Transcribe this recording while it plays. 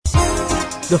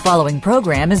The following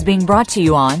program is being brought to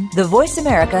you on the Voice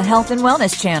America Health and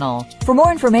Wellness Channel. For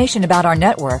more information about our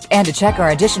network and to check our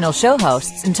additional show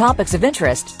hosts and topics of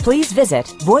interest, please visit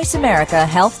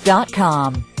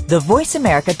voiceamericahealth.com. The Voice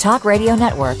America Talk Radio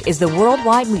Network is the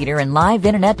worldwide leader in live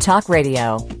Internet talk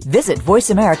radio. Visit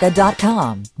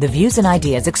voiceamerica.com. The views and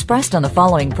ideas expressed on the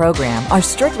following program are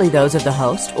strictly those of the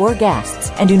host or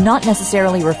guests and do not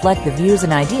necessarily reflect the views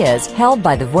and ideas held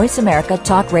by the Voice America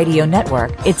Talk Radio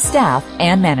Network, its staff,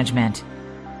 and management.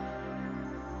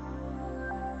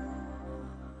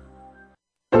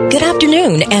 Good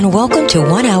afternoon and welcome to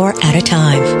 1 Hour at a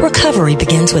Time. Recovery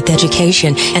begins with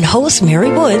education, and host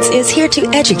Mary Woods is here to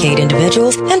educate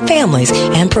individuals and families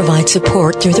and provide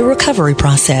support through the recovery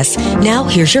process. Now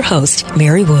here's your host,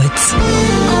 Mary Woods.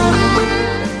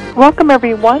 Welcome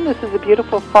everyone. This is a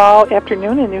beautiful fall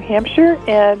afternoon in New Hampshire,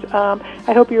 and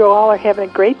I hope you all are having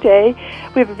a great day.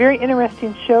 We have a very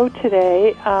interesting show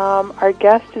today. Our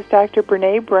guest is Dr.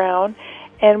 Brené Brown,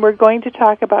 and we're going to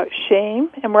talk about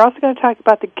shame, and we're also going to talk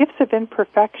about the Gifts of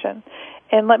Imperfection.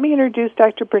 And let me introduce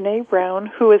Dr. Brené Brown,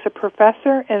 who is a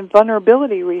professor and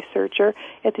vulnerability researcher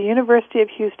at the University of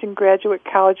Houston Graduate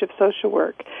College of Social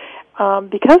Work.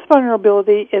 Because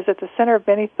vulnerability is at the center of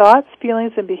many thoughts,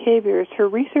 feelings, and behaviors, her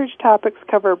research topics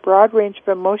cover a broad range of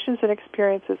emotions and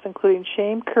experiences, including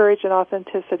shame, courage, and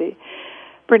authenticity.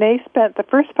 Brené spent the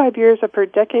first 5 years of her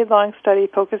decade-long study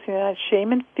focusing on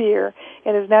shame and fear,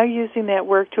 and is now using that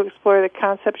work to explore the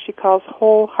concept she calls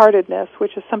wholeheartedness,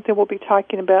 which is something we'll be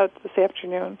talking about this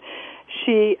afternoon.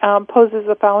 She poses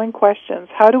the following questions.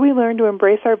 How do we learn to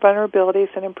embrace our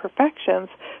vulnerabilities and imperfections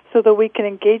so that we can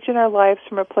engage in our lives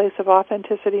from a place of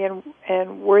authenticity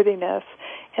and worthiness?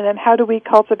 And then how do we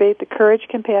cultivate the courage,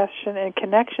 compassion, and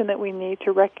connection that we need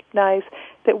to recognize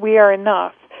that we are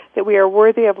enough, that we are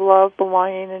worthy of love,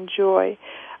 belonging, and joy?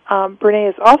 Brené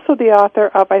is also the author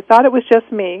of I Thought It Was Just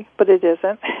Me, But It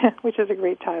Isn't, which is a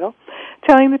great title,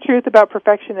 Telling the Truth About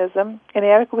Perfectionism,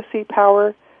 Inadequacy,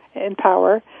 Power, and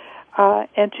Power,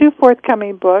 and two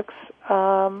forthcoming books,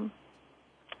 Who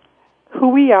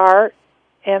We Are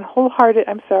and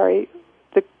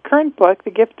the current book,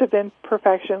 The Gift of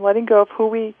Imperfection, Letting Go of Who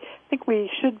We Think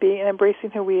We Should Be and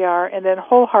Embracing Who We Are, and then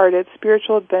Wholehearted,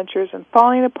 Spiritual Adventures and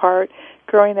Falling Apart,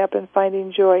 Growing Up and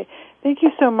Finding Joy. Thank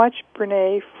you so much,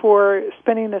 Brené, for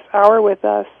spending this hour with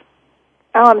us.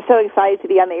 Oh, I'm so excited to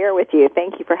be on the air with you.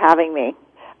 Thank you for having me.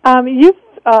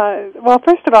 Well,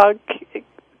 first of all,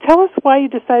 tell us why you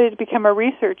decided to become a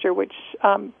researcher, which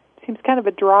seems kind of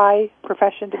a dry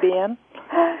profession to be in.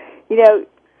 You know,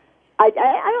 I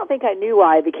don't think I knew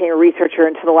why I became a researcher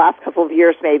until the last couple of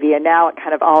years maybe, and now it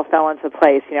kind of all fell into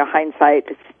place. You know,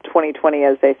 hindsight is 20/20,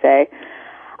 as they say.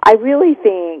 I really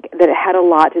think that it had a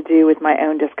lot to do with my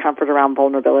own discomfort around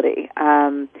vulnerability.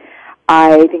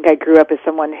 I think I grew up as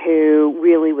someone who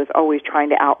really was always trying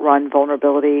to outrun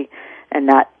vulnerability and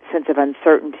that sense of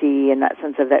uncertainty and that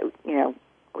sense of that, you know,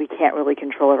 we can't really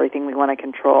control everything we want to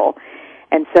control.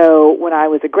 And so when I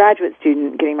was a graduate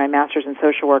student getting my master's in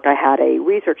social work, I had a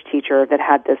research teacher that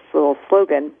had this little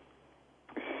slogan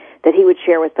that he would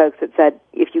share with folks that said,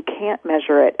 if you can't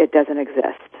measure it, it doesn't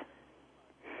exist.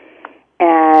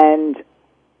 And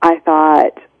I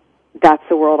thought, that's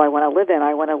the world I want to live in.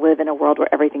 I want to live in a world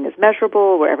where everything is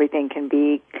measurable, where everything can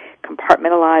be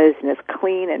compartmentalized and is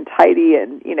clean and tidy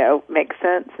and, you know, makes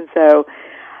sense. And so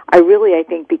I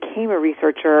think, became a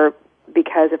researcher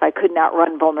because if I couldn't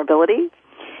outrun vulnerability,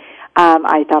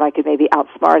 I thought I could maybe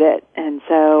outsmart it. And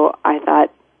so I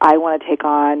thought I want to take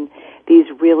on these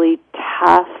really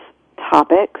tough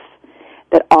topics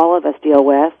that all of us deal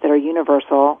with that are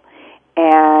universal,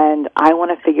 and I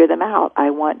want to figure them out.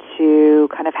 I want to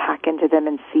kind of hack into them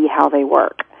and see how they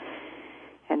work.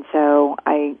 And so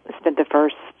I spent the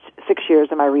first 6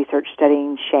 years of my research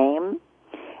studying shame,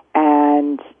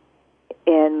 and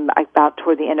about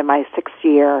toward the end of my 6th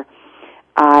year,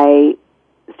 I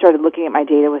started looking at my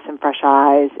data with some fresh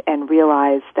eyes and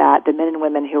realized that the men and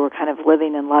women who were kind of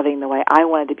living and loving the way I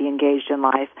wanted to be engaged in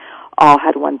life all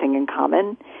had one thing in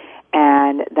common,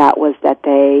 and that was that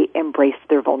they embraced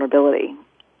their vulnerability,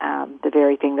 the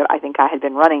very thing that I think I had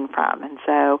been running from. And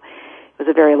so it was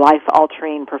a very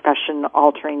life-altering,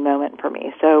 profession-altering moment for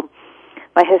me. So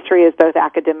my history is both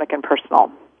academic and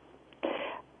personal.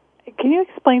 Can you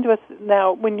explain to us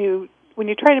now, when you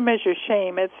try to measure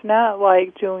shame, it's not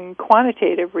like doing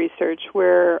quantitative research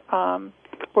where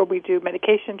we do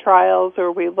medication trials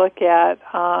or we look at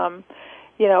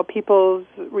people's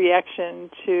reaction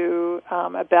to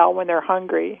a bell when they're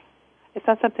hungry. It's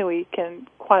not something we can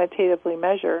quantitatively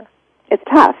measure. It's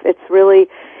tough. It's really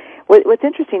what's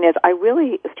interesting is I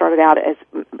really started out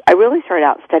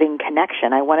studying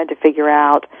connection. I wanted to figure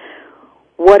out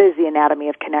what is the anatomy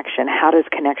of connection? How does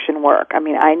connection work? I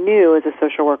mean, I knew as a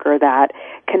social worker that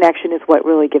connection is what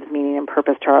really gives meaning and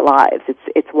purpose to our lives.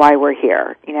 It's why we're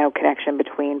here. You know, connection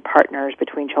between partners,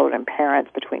 between children and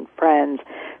parents, between friends,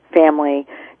 family.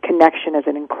 Connection is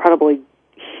an incredibly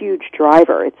huge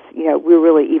driver. It's, you know, we're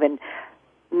really even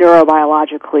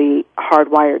neurobiologically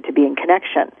hardwired to be in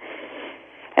connection.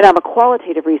 And I'm a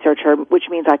qualitative researcher, which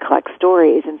means I collect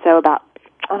stories. And so about,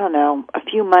 I don't know, a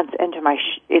few months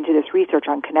into this research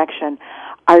on connection,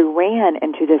 I ran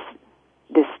into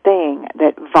this thing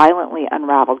that violently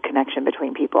unraveled connection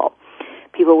between people.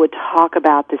 People would talk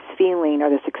about this feeling or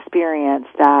this experience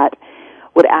that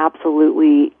would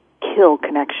absolutely kill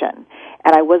connection.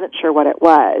 And I wasn't sure what it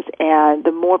was. And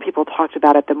the more people talked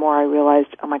about it, the more I realized,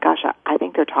 oh my gosh, I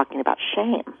think they're talking about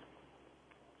shame.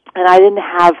 And I didn't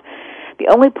have, the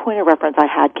only point of reference I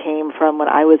had came from when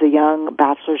I was a young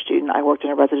bachelor student. I worked in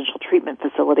a residential treatment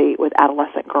facility with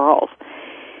adolescent girls.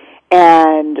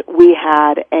 And we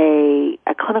had a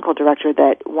clinical director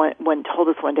that told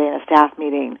us one day in a staff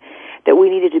meeting that we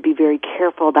needed to be very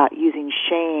careful about using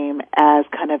shame as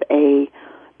kind of a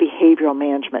behavioral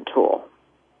management tool,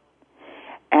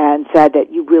 and said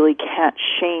that you really can't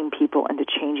shame people into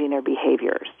changing their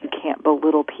behaviors. You can't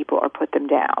belittle people or put them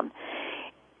down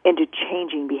into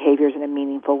changing behaviors in a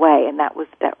meaningful way. And that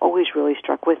always really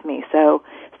stuck with me.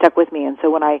 And so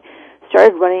when I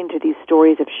started running into these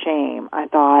stories of shame, I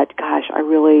thought, gosh, I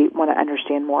really want to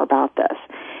understand more about this.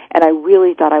 And I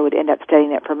really thought I would end up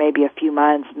studying it for maybe a few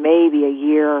months, maybe a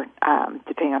year,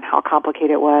 depending on how complicated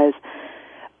it was.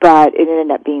 But it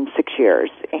ended up being 6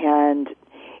 years. And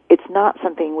it's not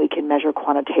something we can measure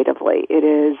quantitatively. It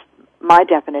is, my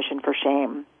definition for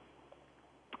shame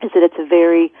is that it's a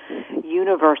very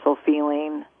universal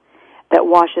feeling that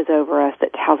washes over us,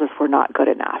 that tells us we're not good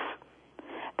enough,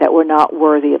 that we're not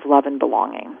worthy of love and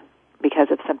belonging because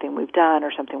of something we've done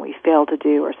or something we failed to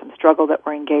do or some struggle that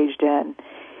we're engaged in.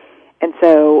 And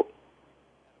so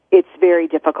it's very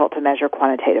difficult to measure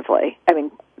quantitatively.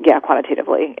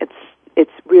 Quantitatively.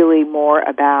 It's really more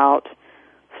about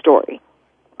story,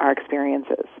 our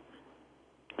experiences.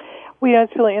 Well, yeah,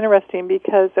 it's really interesting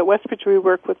because at Westbridge we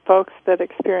work with folks that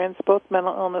experience both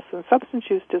mental illness and substance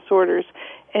use disorders,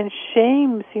 and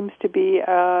shame seems to be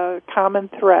a common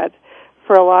thread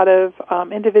for a lot of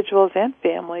individuals and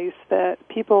families, that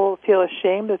people feel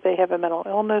ashamed that they have a mental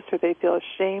illness, or they feel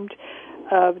ashamed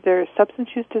of their substance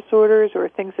use disorders or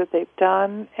things that they've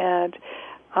done, and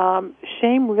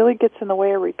shame really gets in the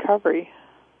way of recovery.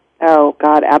 Oh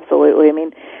God, absolutely. I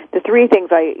mean, the three things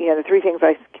I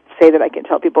say that I can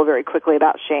tell people very quickly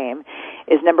about shame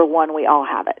is, number one, we all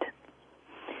have it.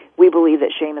 We believe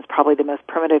that shame is probably the most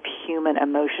primitive human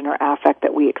emotion or affect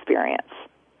that we experience.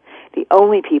 The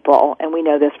only people, and we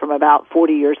know this from about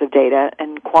 40 years of data,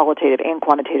 and qualitative and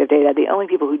quantitative data, the only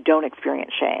people who don't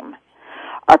experience shame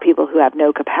are people who have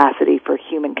no capacity for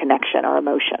human connection or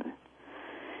emotion.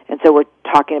 And so we're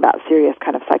talking about serious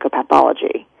kind of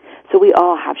psychopathology. So we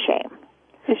all have shame.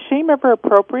 Is shame ever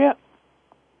appropriate?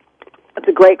 That's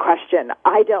a great question.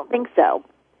 I don't think so.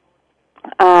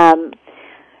 I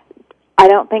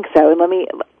don't think so. And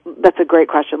that's a great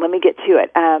question. Let me get to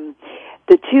it.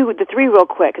 The three real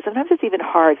quick, because sometimes it's even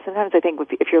hard. Sometimes I think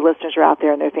if your listeners are out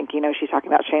there and they're thinking, she's talking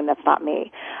about shame, that's not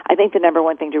me. I think the number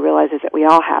one thing to realize is that we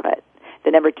all have it.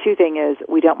 The number two thing is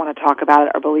we don't want to talk about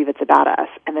it or believe it's about us.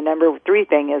 And the number three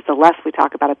thing is the less we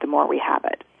talk about it, the more we have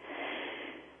it.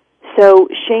 So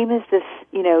shame is this,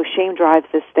 shame drives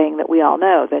this thing that we all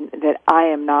know, that I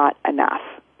am not enough,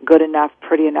 good enough,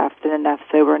 pretty enough, thin enough,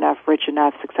 sober enough, rich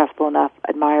enough, successful enough,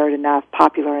 admired enough,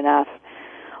 popular enough,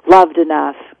 loved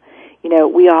enough.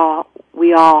 We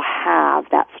all have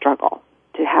that struggle.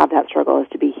 To have that struggle is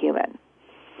to be human.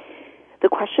 The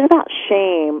question about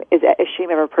shame, is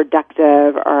shame ever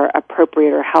productive or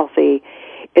appropriate or healthy,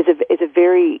 is a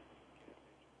very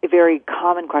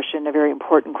common question, a very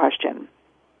important question.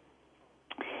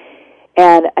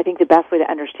 And I think the best way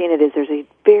to understand it is there's a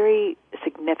very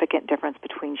significant difference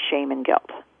between shame and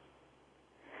guilt.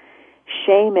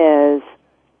 Shame is,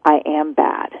 I am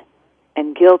bad,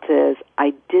 and guilt is,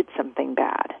 I did something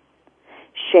bad.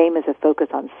 Shame is a focus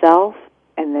on self,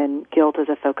 and then guilt is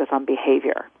a focus on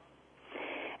behavior.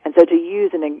 And so to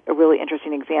use a really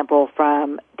interesting example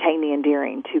from Tangney and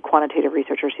Deering, two quantitative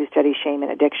researchers who study shame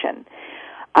and addiction,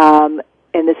 and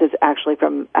this is actually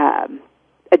from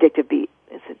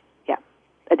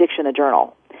Addiction, the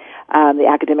journal, the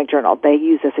academic journal. They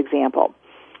use this example.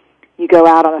 You go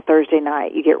out on a Thursday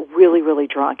night, you get really, really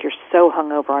drunk, you're so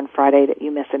hungover on Friday that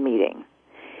you miss a meeting.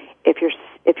 If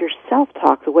your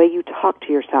self-talk, the way you talk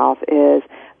to yourself is,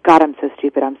 God, I'm so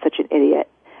stupid, I'm such an idiot,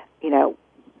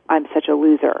 I'm such a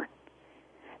loser,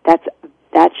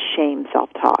 That's shame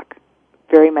self-talk,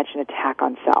 very much an attack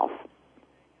on self.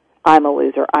 I'm a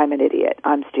loser, I'm an idiot,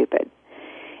 I'm stupid.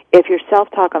 If your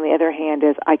self-talk, on the other hand,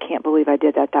 is, I can't believe I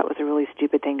did that, that was a really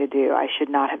stupid thing to do, I should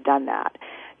not have done that,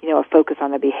 a focus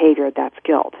on the behavior, that's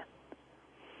guilt.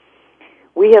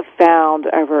 We have found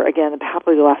over, again,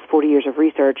 probably the last 40 years of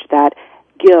research, that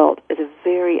guilt is a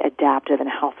very adaptive and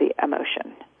healthy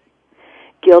emotion.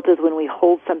 Guilt is when we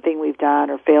hold something we've done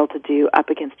or failed to do up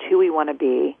against who we want to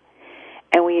be,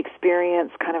 and we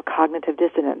experience kind of cognitive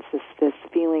dissonance, this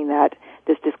feeling that,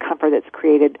 this discomfort that's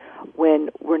created when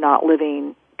we're not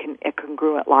living a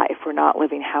congruent life, we're not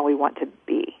living how we want to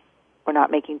be, we're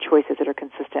not making choices that are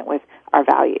consistent with our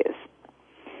values.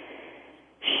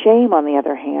 Shame, on the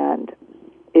other hand,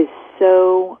 is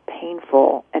so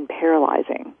painful and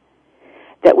paralyzing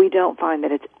that we don't find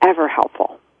that it's ever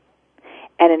helpful.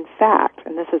 And in fact,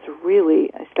 and this is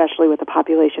really, especially with the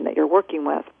population that you're working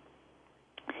with,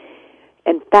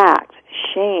 in fact,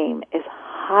 shame is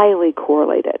highly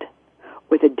correlated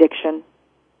with addiction,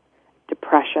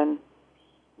 depression,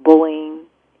 bullying,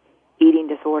 eating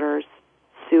disorders,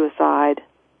 suicide.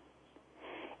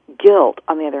 Guilt,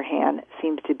 on the other hand,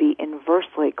 seems to be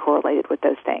inversely correlated with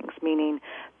those things, meaning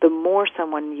the more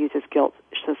someone uses guilt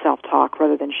self-talk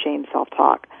rather than shame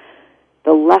self-talk,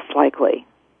 the less likely,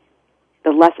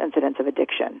 the less incidence of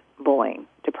addiction, bullying,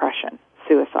 depression,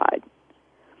 suicide.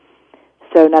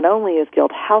 So not only is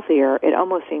guilt healthier, it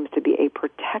almost seems to be a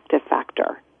protective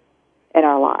factor in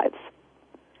our lives.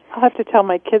 I'll have to tell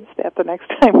my kids that the next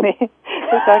time they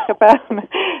talk about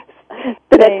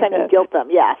the next time you guilt them,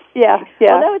 yes. Yeah.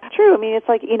 Well, no, it's true. I mean, it's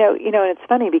like, and it's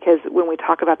funny because when we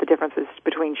talk about the differences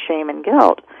between shame and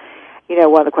guilt,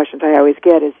 one of the questions I always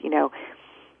get is,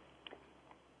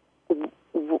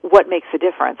 what makes the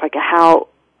difference? Like, how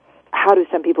do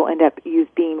some people end up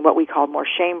being what we call more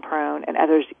shame-prone and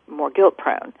others more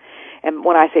guilt-prone? And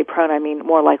when I say prone, I mean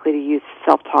more likely to use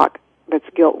self-talk that's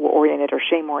guilt-oriented or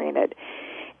shame-oriented.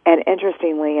 And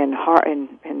interestingly and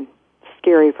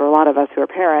scary for a lot of us who are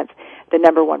parents, the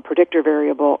number one predictor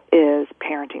variable is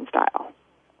parenting style.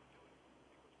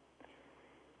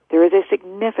 There is a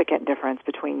significant difference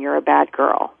between you're a bad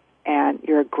girl and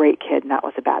you're a great kid and that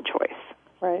was a bad choice.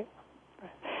 Right.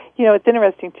 It's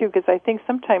interesting, too, because I think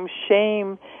sometimes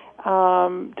shame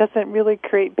doesn't really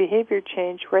create behavior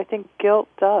change, where I think guilt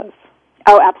does.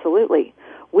 Oh, absolutely.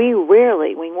 We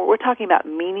rarely, when we're talking about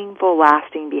meaningful,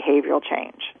 lasting behavioral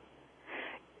change,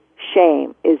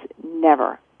 shame is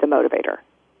never the motivator.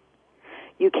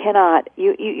 You cannot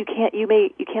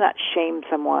shame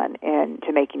someone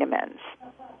into making amends.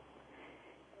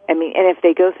 I mean, and if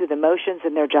they go through the motions,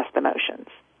 then they're just the motions.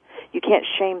 You can't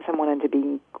shame someone into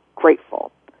being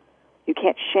grateful. You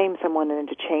can't shame someone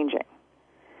into changing.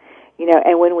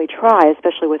 And when we try,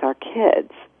 especially with our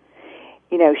kids,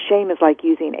 shame is like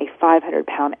using a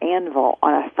 500-pound anvil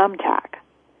on a thumbtack.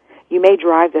 You may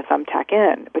drive the thumbtack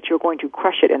in, but you're going to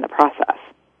crush it in the process.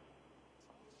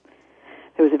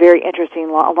 There was a very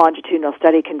interesting longitudinal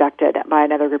study conducted by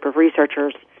another group of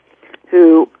researchers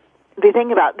who, the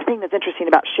thing that's interesting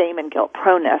about shame and guilt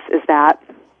proneness is that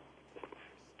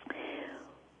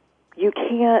you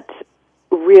can't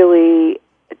really,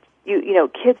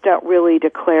 kids don't really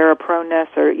declare a proneness,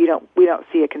 or we don't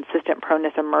see a consistent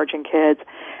proneness emerge in kids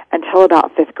until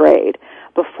about 5th grade.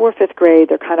 Before 5th grade,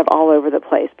 they're kind of all over the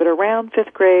place. But around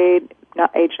 5th grade,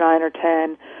 age 9 or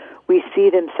 10, we see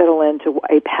them settle into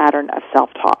a pattern of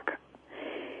self-talk.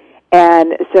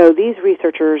 And so these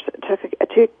researchers took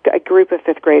a group of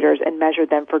 5th graders and measured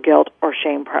them for guilt or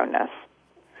shame proneness.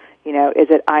 Is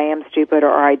it I am stupid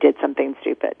or I did something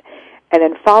stupid? And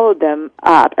then followed them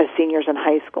up as seniors in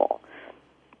high school.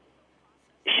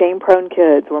 Shame-prone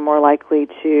kids were more likely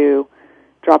to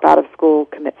drop out of school,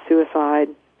 commit suicide,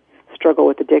 struggle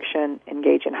with addiction,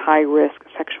 engage in high-risk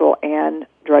sexual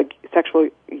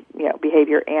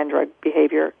behavior and drug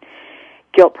behavior.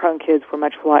 Guilt-prone kids were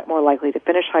much more likely to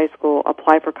finish high school,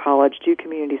 apply for college, do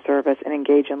community service, and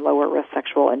engage in lower-risk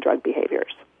sexual and drug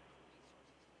behaviors.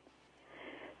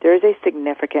 There is a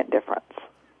significant difference.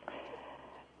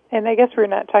 And I guess we're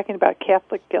not talking about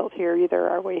Catholic guilt here either,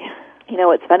 are we?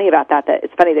 What's funny about that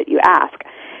it's funny that you ask.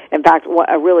 In fact,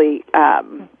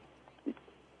 June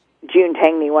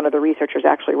Tangney, one of the researchers,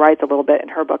 actually writes a little bit in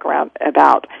her book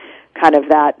about kind of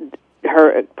that,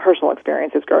 her personal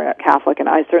experiences growing up Catholic, and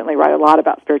I certainly write a lot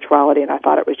about spirituality, and I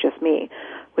thought it was just me,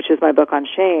 which is my book on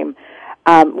shame.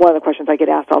 One of the questions I get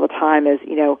asked all the time is,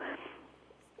 do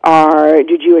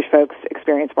Jewish folks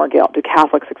experience more guilt? Do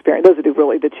Catholics experience? Those are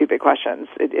really the two big questions.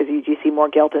 Do you see more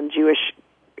guilt in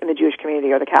the Jewish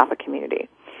community or the Catholic community?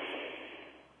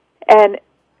 And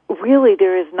really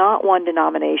there is not one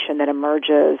denomination that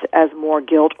emerges as more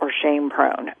guilt or shame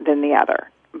prone than the other.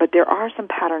 But there are some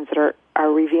patterns that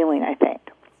are revealing, I think,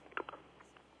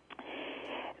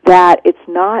 that it's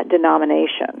not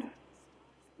denomination,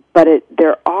 but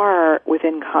there are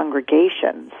within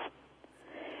congregations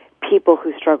people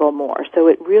who struggle more. So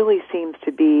it really seems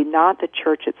to be not the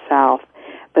church itself,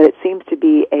 but it seems to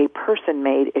be a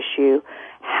person-made issue,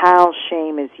 how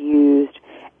shame is used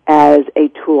as a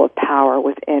tool of power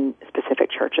within specific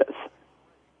churches.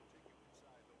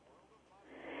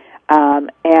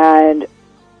 And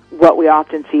what we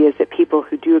often see is that people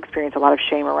who do experience a lot of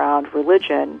shame around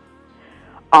religion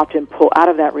often pull out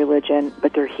of that religion,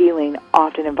 but their healing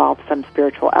often involves some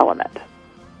spiritual element,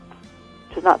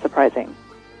 which is not surprising.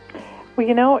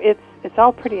 Well, it's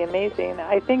all pretty amazing.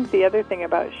 I think the other thing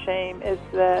about shame is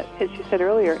that, as you said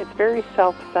earlier, it's very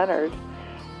self-centered,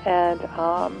 and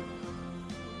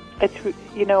it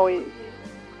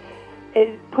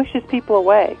pushes people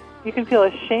away. You can feel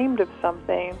ashamed of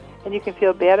something, and you can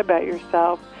feel bad about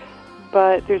yourself,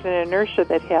 but there's an inertia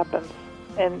that happens,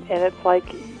 and it's like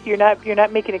you're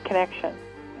not making a connection.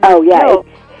 Oh yeah, guilt,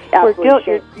 where guilt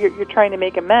you're trying to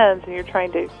make amends, and you're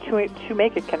trying to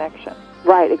make a connection.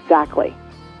 Right, exactly.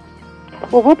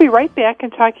 Well, we'll be right back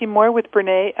and talking more with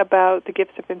Brené about the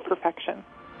Gifts of Imperfection.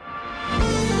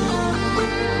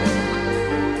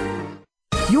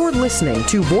 You're listening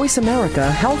to Voice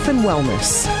America Health and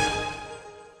Wellness.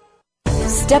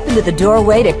 Step into the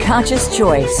doorway to conscious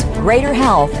choice, greater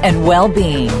health, and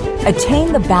well-being.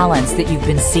 Attain the balance that you've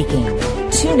been seeking.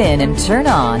 Tune in and turn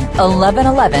on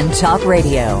 1111 Talk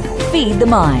Radio. Feed the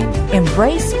mind.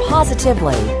 Embrace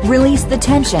positively. Release the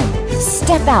tension.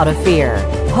 Step out of fear.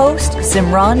 Host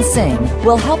Simran Singh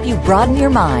will help you broaden your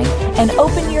mind and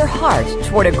open your heart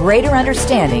toward a greater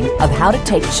understanding of how to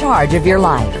take charge of your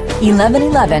life.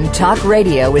 1111 Talk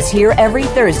Radio is here every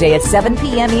Thursday at 7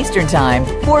 p.m. Eastern Time,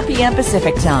 4 p.m.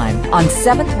 Pacific Time on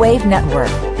 7th Wave Network.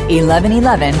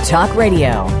 1111 Talk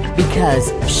Radio,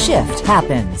 because shift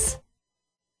happens.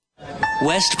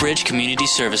 Westbridge Community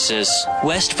Services.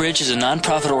 Westbridge is a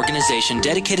nonprofit organization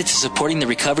dedicated to supporting the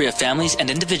recovery of families and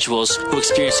individuals who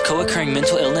experience co-occurring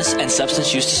mental illness and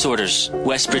substance use disorders.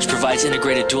 Westbridge provides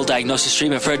integrated dual diagnosis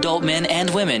treatment for adult men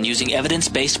and women using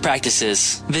evidence-based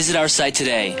practices. Visit our site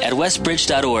today at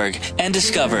westbridge.org and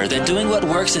discover that doing what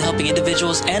works in helping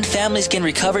individuals and families gain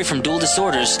recovery from dual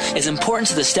disorders is important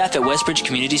to the staff at Westbridge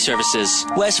Community Services.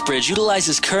 Westbridge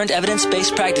utilizes current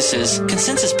evidence-based practices,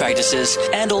 consensus practices,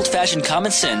 and old-fashioned common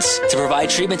sense to provide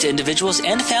treatment to individuals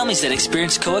and families that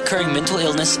experience co-occurring mental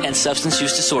illness and substance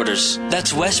use disorders.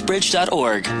 That's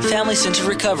westbridge.org, family-centered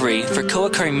recovery for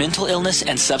co-occurring mental illness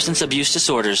and substance abuse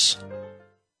disorders.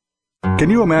 Can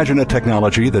you imagine a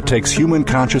technology that takes human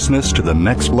consciousness to the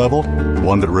next level?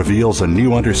 One that reveals a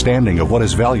new understanding of what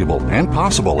is valuable and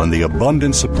possible in the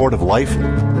abundant support of life?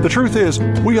 The truth is,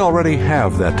 we already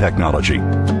have that technology.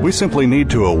 We simply need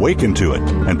to awaken to it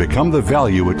and become the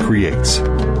value it creates.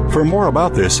 For more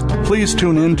about this, please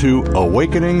tune in to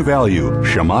Awakening Value,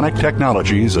 Shamanic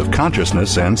Technologies of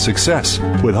Consciousness and Success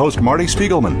with host Marty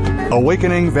Spiegelman.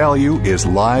 Awakening Value is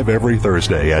live every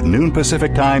Thursday at noon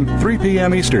Pacific Time, 3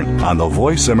 p.m. Eastern on the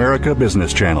Voice America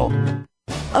Business Channel.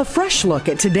 A fresh look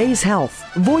at today's health.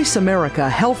 Voice America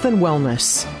Health and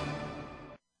Wellness.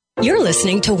 You're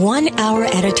listening to 1 Hour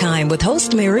at a Time with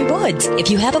host Mary Woods.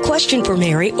 If you have a question for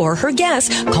Mary or her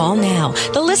guests, call now.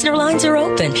 The listener lines are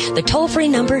open. The toll-free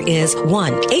number is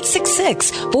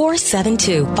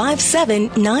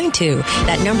 1-866-472-5792.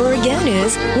 That number again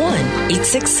is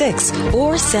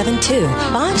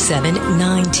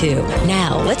 1-866-472-5792.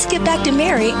 Now, let's get back to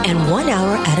Mary and 1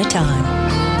 Hour at a Time.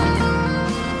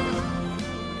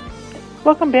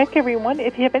 Welcome back, everyone.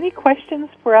 If you have any questions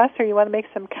for us or you want to make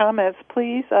some comments,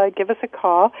 please give us a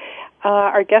call.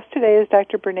 Our guest today is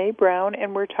Dr. Brené Brown,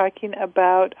 and we're talking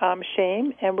about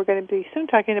shame, and we're going to be soon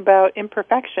talking about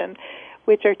imperfection,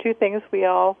 which are two things we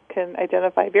all can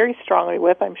identify very strongly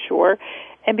with, I'm sure.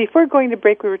 And before going to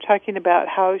break, we were talking about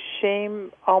how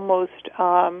shame almost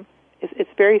it's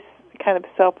very kind of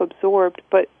self-absorbed,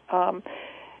 but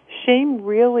shame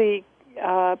really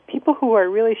people who are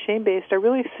really shame-based are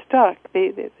really stuck.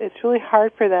 It's really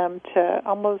hard for them to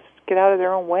almost get out of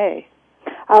their own way.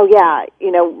 Oh, yeah. You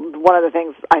know, one of the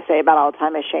things I say about all the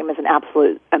time is shame is an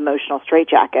absolute emotional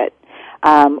straitjacket.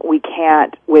 We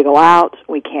can't wiggle out.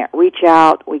 We can't reach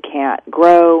out. We can't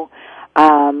grow.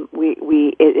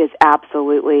 It is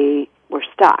absolutely, we're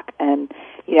stuck. And,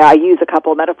 you know, I use a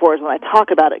couple of metaphors when I talk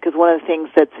about it, because one of the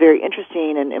things that's very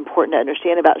interesting and important to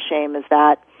understand about shame is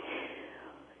that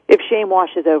if shame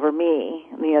washes over me,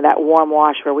 that warm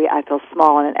wash where I feel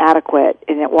small and inadequate,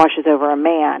 and it washes over a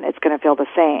man, it's going to feel the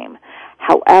same.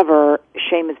 However,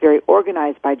 shame is very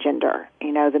organized by gender.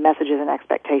 The messages and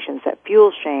expectations that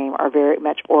fuel shame are very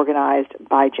much organized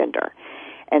by gender.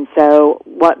 And so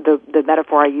what the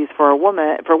metaphor I use for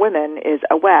women is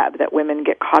a web, that women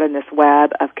get caught in this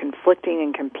web of conflicting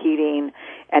and competing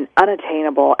and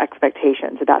unattainable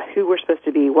expectations about who we're supposed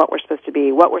to be, what we're supposed to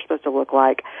be, what we're supposed to look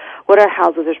like, what our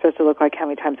houses are supposed to look like, how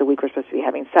many times a week we're supposed to be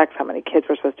having sex, how many kids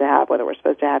we're supposed to have, whether we're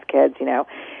supposed to have kids,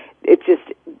 It's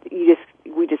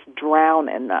we just drown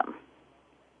in them.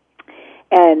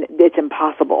 And it's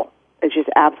impossible. It's just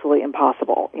absolutely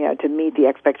impossible, to meet the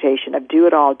expectation of do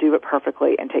it all, do it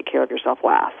perfectly, and take care of yourself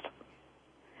last.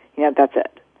 That's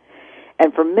it.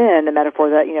 And for men, the metaphor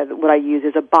that, what I use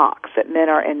is a box, that men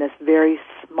are in this very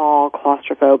small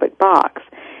claustrophobic box,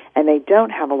 and they don't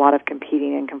have a lot of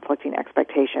competing and conflicting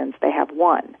expectations. They have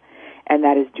one, and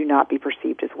that is do not be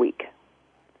perceived as weak.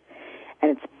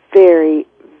 And it's very,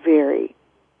 very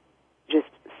just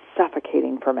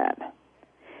suffocating for men.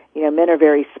 Men are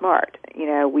very smart.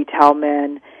 We tell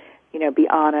men, be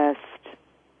honest,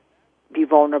 be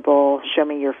vulnerable, show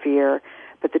me your fear.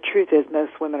 But the truth is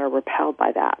most women are repelled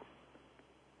by that.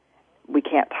 We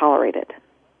can't tolerate it.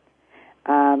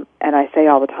 And I say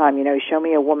all the time, show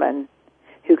me a woman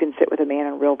who can sit with a man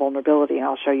in real vulnerability, and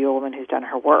I'll show you a woman who's done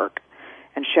her work.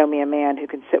 And show me a man who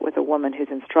can sit with a woman who's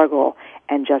in struggle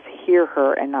and just hear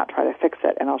her and not try to fix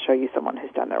it, and I'll show you someone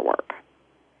who's done their work.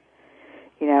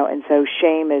 And so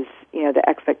shame is, the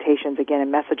expectations, again, and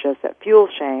messages that fuel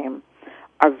shame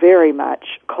are very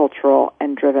much cultural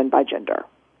and driven by gender.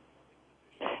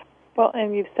 Well,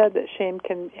 and you've said that shame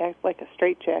can act like a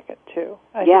straitjacket, too.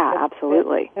 Yeah,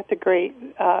 absolutely. That's a great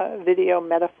video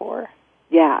metaphor.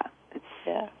 Yeah,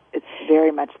 it's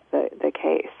very much the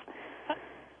case.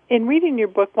 In reading your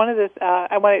book, one of the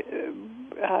I want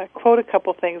to quote a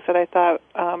couple things that I thought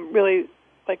really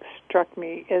struck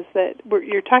me is that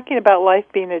you're talking about life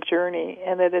being a journey,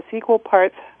 and that it's equal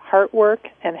parts heart work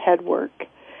and head work.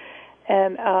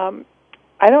 And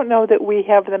I don't know that we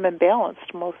have them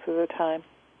imbalanced most of the time.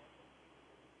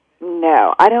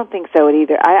 No, I don't think so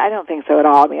either. I don't think so at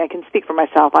all. I mean, I can speak for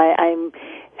myself.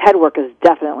 Head work is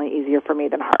definitely easier for me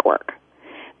than heart work.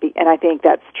 And I think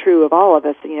that's true of all of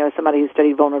us. As somebody who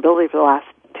studied vulnerability for the last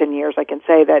 10 years, I can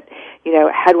say that,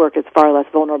 head work is far less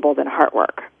vulnerable than heart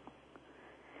work.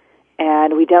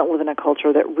 And we don't live in a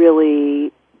culture that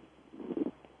really,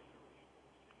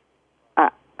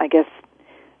 that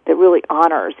really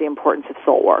honors the importance of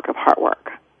soul work, of heart work.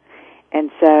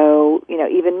 And so,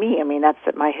 even me, that's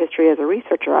my history as a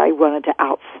researcher. I wanted to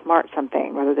outsmart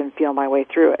something rather than feel my way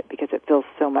through it because it feels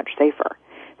so much safer,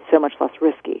 so much less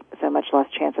risky, so much less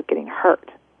chance of getting hurt.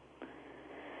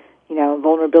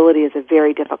 Vulnerability is a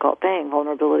very difficult thing.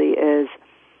 Vulnerability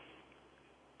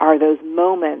are those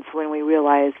moments when we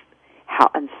realize how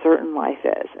uncertain life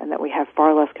is and that we have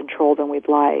far less control than we'd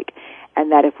like,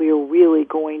 and that if we are really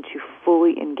going to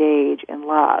fully engage in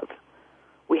love,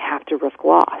 we have to risk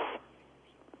loss.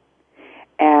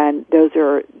 And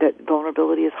that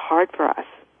vulnerability is hard for us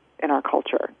in our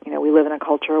culture. We live in a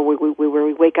culture where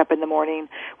we wake up in the morning,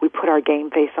 we put our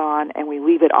game face on, and we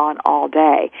leave it on all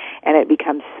day, and it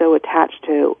becomes so attached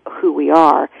to who we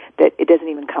are that it doesn't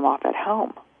even come off at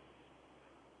home.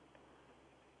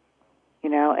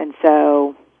 And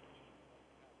so,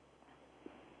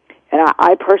 and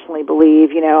I personally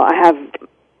believe, I have,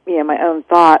 my own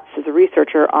thoughts as a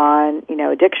researcher on,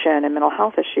 addiction and mental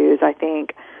health issues. I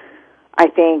think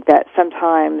that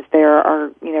sometimes there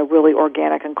are, really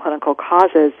organic and clinical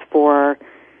causes for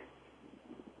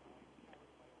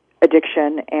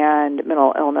addiction and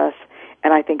mental illness,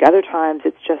 and I think other times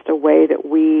it's just a way that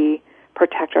we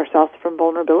protect ourselves from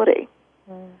vulnerability.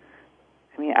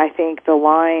 I think the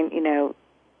line,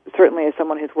 certainly as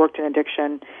someone who's worked in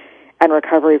addiction and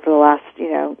recovery for the last,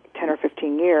 10 or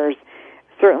 15 years,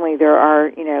 certainly there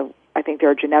are, I think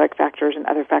there are genetic factors and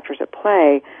other factors at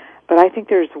play, but I think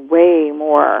there's way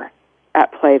more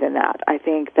at play than that. I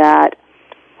think that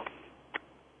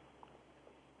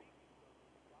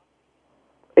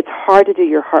it's hard to do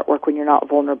your heart work when you're not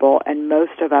vulnerable, and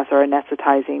most of us are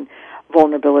anesthetizing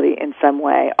vulnerability in some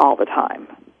way all the time.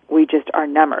 We just are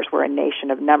numbers. We're a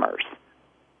nation of numbers.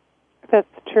 That's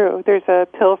true. There's a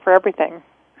pill for everything.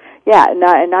 Yeah, and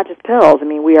not just pills.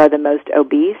 We are the most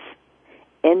obese,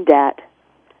 in debt,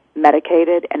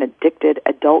 medicated, and addicted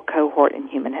adult cohort in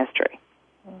human history.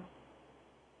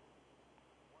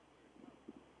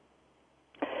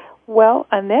 Well,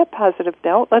 on that positive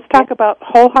note, let's talk about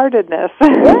wholeheartedness.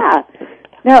 Yeah.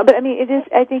 No, but it is.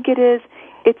 I think it is.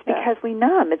 It's because we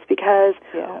numb. It's because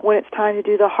when it's time to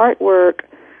do the heart work,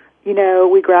 you know,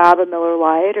 we grab a Miller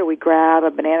Lite or we grab a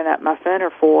banana nut muffin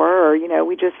or 4, or, you know,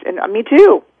 we just, and me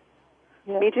too.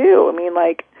 Yeah. Me too. I mean,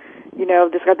 like, you know,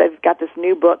 they've got this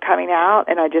new book coming out,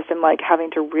 and I just am, like,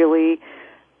 having to really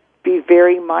be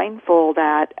very mindful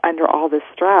that under all this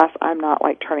stress, I'm not,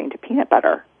 like, turning to peanut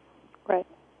butter. Right.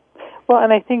 Well,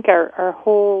 and I think our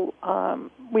whole,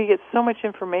 we get so much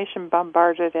information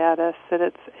bombarded at us that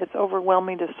it's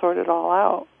overwhelming to sort it all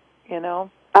out, you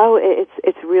know? Oh,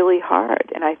 it's really hard,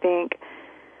 and I think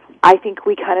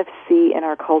we kind of see in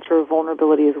our culture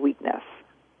vulnerability as weakness.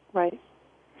 Right.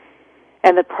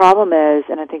 And the problem is,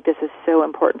 and I think this is so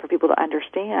important for people to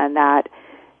understand, that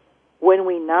when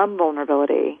we numb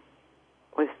vulnerability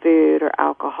with food or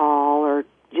alcohol or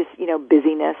just, you know,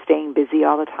 busyness, staying busy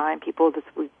all the time,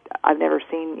 I've never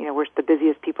seen, you know, we're the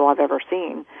busiest people I've ever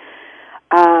seen.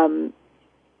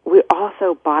 We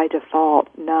also, by default,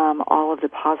 numb all of the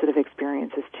positive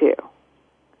experiences, too.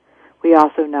 We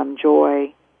also numb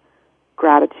joy,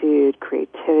 gratitude,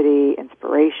 creativity,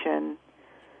 inspiration.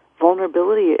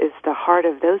 Vulnerability is the heart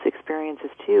of those experiences,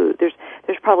 too. There's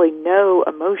probably no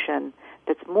emotion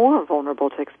that's more vulnerable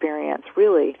to experience,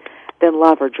 really, than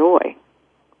love or joy.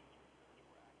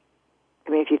 I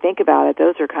mean, if you think about it,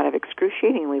 those are kind of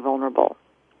excruciatingly vulnerable.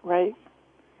 Right.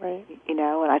 Right. You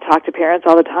know, and I talk to parents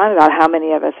all the time about how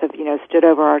many of us have, you know, stood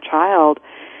over our child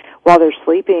while they're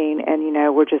sleeping, and, you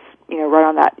know, we're just, you know, right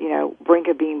on that, you know, brink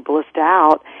of being blissed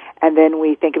out, and then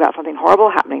we think about something horrible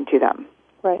happening to them.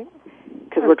 Right.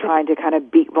 Because we're trying to kind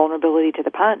of beat vulnerability to the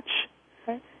punch.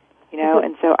 Right. You know,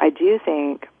 and so I do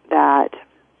think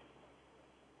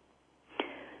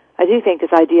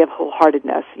this idea of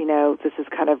wholeheartedness, you know, this is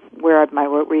kind of where my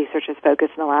research has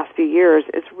focused in the last few years,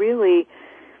 is really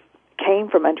came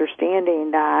from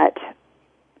understanding that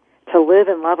to live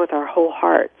in love with our whole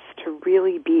hearts, to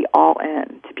really be all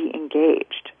in, to be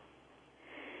engaged,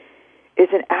 is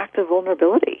an act of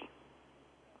vulnerability.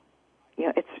 You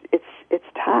know, it's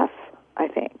tough, I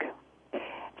think.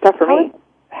 It's tough for me.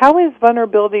 How is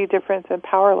vulnerability different than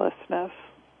powerlessness?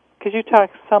 Because you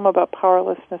talk some about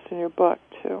powerlessness in your book,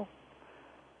 too.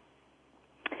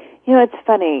 You know, it's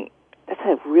funny. That's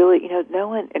a really, you know, no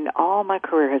one in all my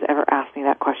career has ever asked me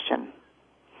that question.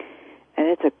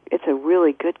 And it's a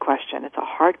really good question. It's a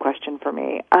hard question for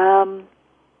me. I'm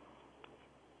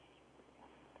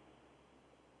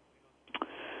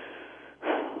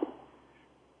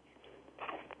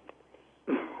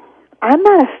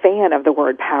not a fan of the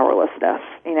word powerlessness,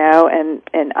 you know,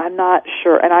 and I'm not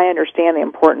sure, and I understand the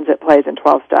importance it plays in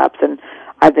 12 steps, and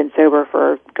I've been sober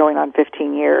for going on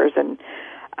 15 years, and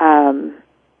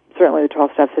certainly the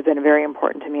 12 steps have been very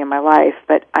important to me in my life,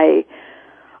 but I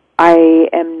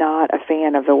am not a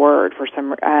fan of the word for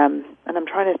some, and I'm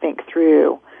trying to think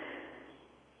through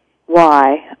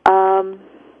why. And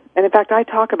in fact, I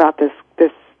talk about this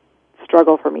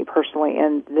struggle for me personally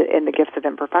in the Gifts of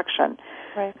Imperfection.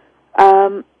 Right.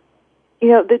 You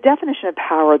know, the definition of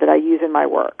power that I use in my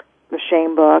work, the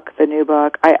Shame book, the new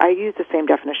book, I use the same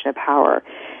definition of power,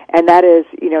 and that is,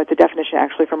 you know, it's a definition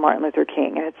actually from Martin Luther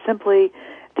King, and it's simply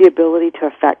the ability to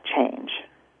affect change.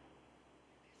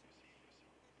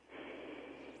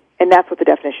 And that's what the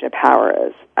definition of power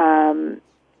is. And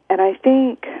I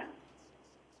think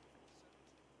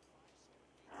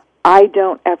I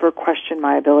don't ever question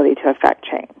my ability to affect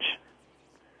change.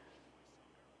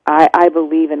 I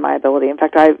believe in my ability. In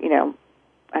fact, I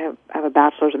have a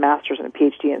bachelor's, a master's, and a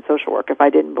PhD in social work. If I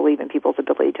didn't believe in people's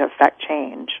ability to affect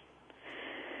change,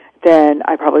 then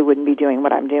I probably wouldn't be doing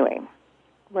what I'm doing.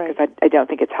 Right. Because I don't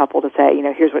think it's helpful to say, you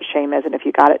know, here's what shame is, and if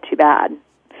you got it, too bad.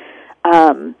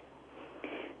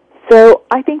 So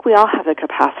I think we all have the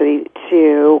capacity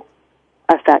to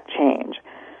affect change.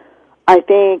 I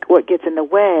think what gets in the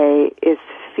way is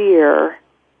fear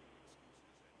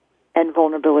and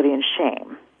vulnerability and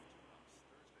shame.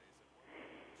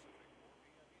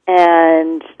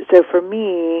 And so for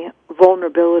me,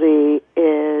 vulnerability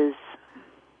is,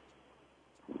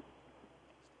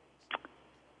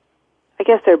 I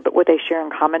guess what they share in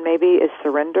common maybe is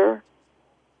surrender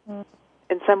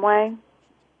in some way.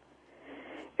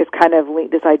 It's kind of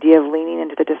this idea of leaning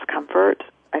into the discomfort.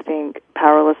 I think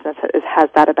powerlessness has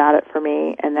that about it for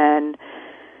me, and then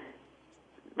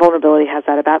vulnerability has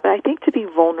that about it. But I think to be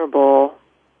vulnerable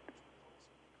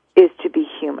is to be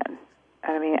human.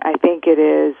 I mean, I think it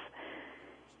is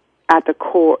at the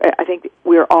core. I think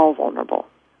we're all vulnerable.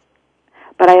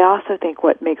 But I also think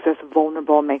what makes us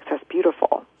vulnerable makes us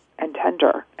beautiful and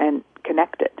tender and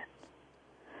connected.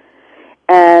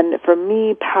 And for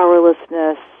me,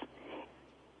 powerlessness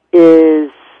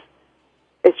is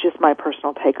it's just my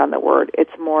personal take on the word.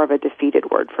 It's more of a defeated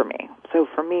word for me. So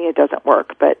for me, it doesn't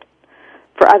work. But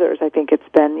for others, I think it's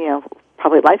been,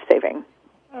 probably life-saving.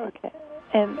 Okay.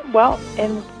 And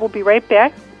we'll be right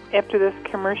back after this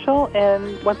commercial.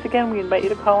 And once again, we invite you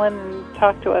to call in and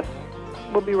talk to us.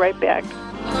 We'll be right back.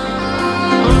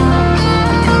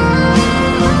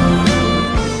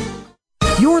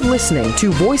 You're listening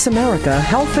to Voice America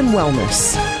Health and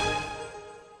Wellness.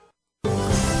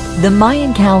 The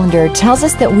Mayan calendar tells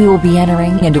us that we will be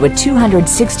entering into a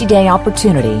 260-day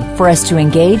opportunity for us to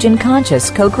engage in conscious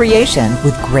co-creation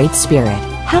with Great Spirit.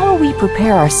 How will we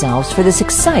prepare ourselves for this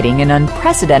exciting and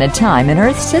unprecedented time in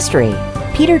Earth's history?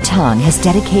 Peter Tung has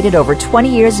dedicated over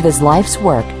 20 years of his life's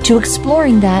work to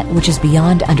exploring that which is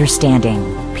beyond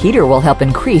understanding. Peter will help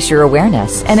increase your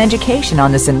awareness and education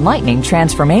on this enlightening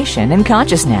transformation in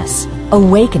consciousness.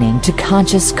 Awakening to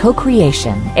Conscious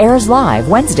Co-Creation airs live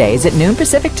Wednesdays at noon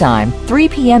Pacific Time, 3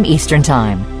 p.m. Eastern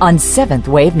Time on 7th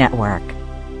Wave Network.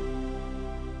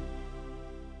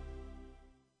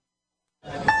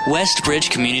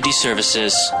 Westbridge Community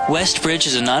Services. Westbridge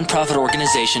is a nonprofit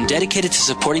organization dedicated to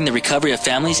supporting the recovery of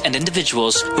families and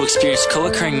individuals who experience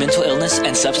co-occurring mental illness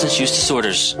and substance use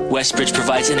disorders. Westbridge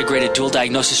provides integrated dual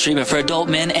diagnosis treatment for adult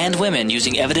men and women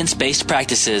using evidence-based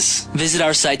practices. Visit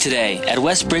our site today at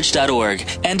westbridge.org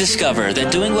and discover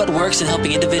that doing what works in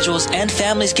helping individuals and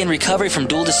families gain recovery from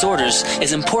dual disorders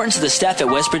is important to the staff at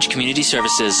Westbridge Community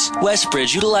Services.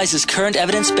 Westbridge utilizes current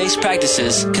evidence-based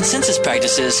practices, consensus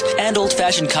practices, and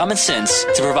old-fashioned common sense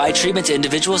to provide treatment to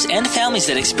individuals and families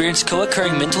that experience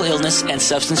co-occurring mental illness and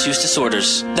substance use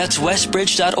disorders. That's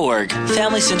westbridge.org,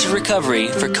 family-centered recovery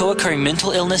for co-occurring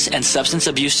mental illness and substance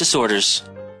abuse disorders.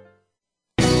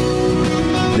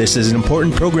 This is an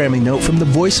important programming note from the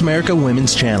Voice America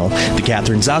Women's Channel. The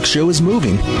Catherine Zox Show is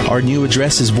moving. Our new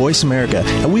address is Voice America,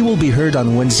 and we will be heard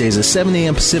on Wednesdays at 7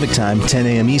 a.m. Pacific Time, 10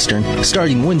 a.m. Eastern,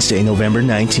 starting Wednesday, November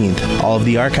 19th. All of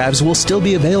the archives will still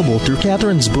be available through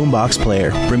Catherine's Boombox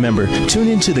player. Remember, tune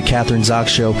into the Catherine Zox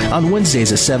Show on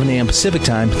Wednesdays at 7 a.m. Pacific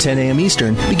Time, 10 a.m.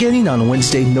 Eastern, beginning on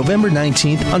Wednesday, November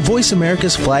 19th on Voice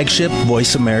America's flagship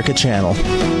Voice America channel.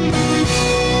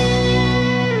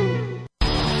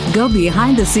 Go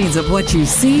behind the scenes of what you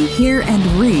see, hear, and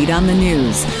read on the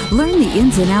news. Learn the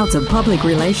ins and outs of public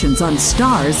relations on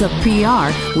Stars of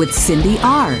PR with Cindy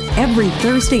R. every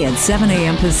Thursday at 7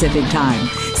 a.m. Pacific Time.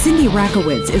 Cindy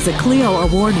Rakowitz is a Clio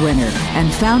Award winner and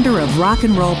founder of Rock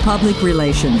and Roll Public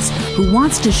Relations, who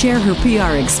wants to share her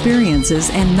PR experiences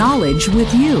and knowledge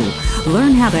with you.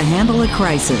 Learn how to handle a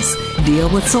crisis, deal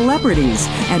with celebrities,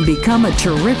 and become a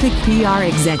terrific PR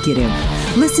executive.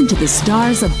 Listen to the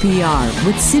Stars of PR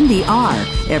with Cindy R.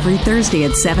 every Thursday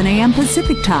at 7 a.m.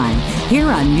 Pacific Time here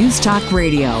on News Talk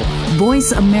Radio,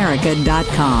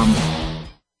 voiceamerica.com.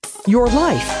 Your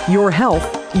life, your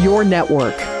health, your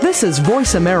network. This is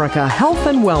Voice America Health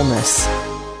and Wellness.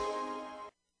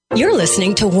 You're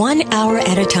listening to 1 Hour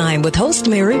at a Time with host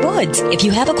Mary Woods. If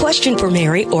you have a question for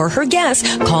Mary or her guest,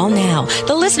 call now.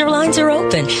 The listener lines are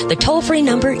open. The toll-free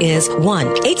number is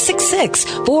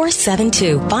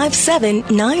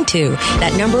 1-866-472-5792.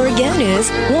 That number again is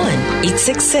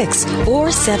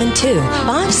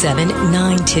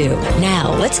 1-866-472-5792.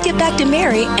 Now, let's get back to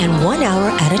Mary and 1 Hour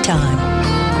at a Time.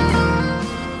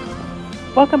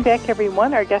 Welcome back,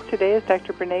 everyone. Our guest today is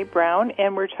Dr. Brené Brown,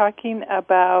 and we've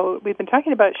been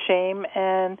talking about shame,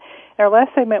 and in our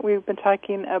last segment we've been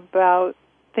talking about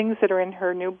things that are in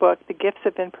her new book, The Gifts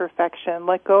of Imperfection.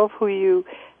 Let go of who you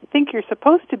think you're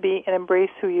supposed to be and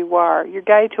embrace who you are, your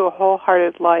guide to a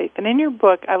wholehearted life. And in your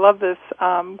book, I love this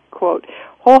quote,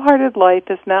 wholehearted life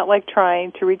is not like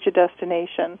trying to reach a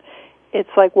destination.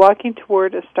 It's like walking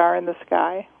toward a star in the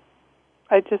sky.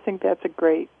 I just think that's a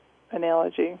great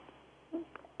analogy.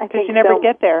 Because you never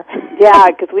get there. Yeah,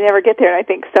 because we never get there. And I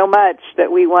think so much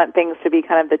that we want things to be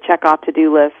kind of the check-off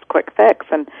to-do list, quick fix.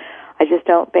 And I just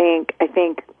don't think,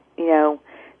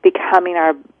 becoming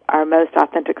our most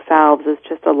authentic selves is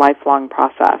just a lifelong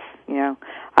process. I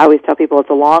always tell people it's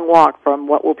a long walk from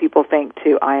what will people think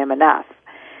to I am enough.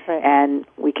 Right. And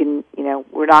we can,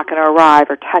 we're not going to arrive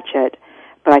or touch it,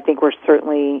 but I think we're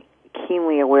certainly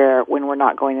keenly aware when we're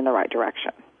not going in the right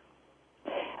direction.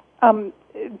 I'm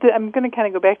going to kind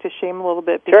of go back to shame a little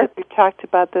bit because we talked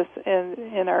about this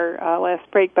in our last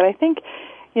break. But I think,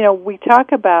 we were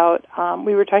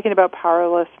talking about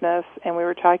powerlessness and we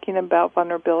were talking about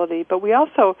vulnerability. But we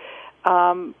also,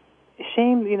 shame,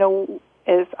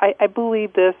 as I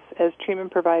believe this as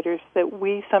treatment providers, that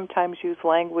we sometimes use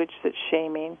language that's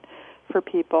shaming for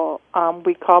people.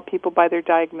 We call people by their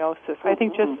diagnosis. I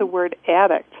think just the word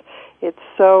addict, it's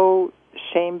so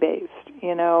shame-based.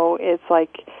 It's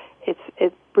like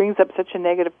it brings up such a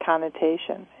negative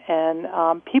connotation.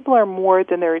 And people are more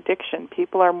than their addiction.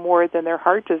 People are more than their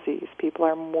heart disease. People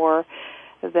are more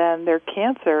than their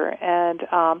cancer. And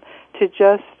to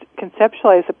just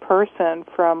conceptualize a person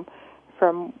from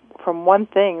one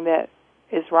thing that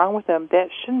is wrong with them, that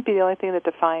shouldn't be the only thing that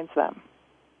defines them.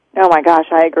 Oh my gosh,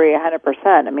 I agree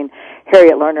 100%. I mean,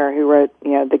 Harriet Lerner, who wrote,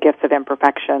 The Gifts of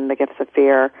Imperfection, The Gifts of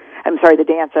Fear. I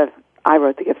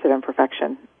wrote The Gifts of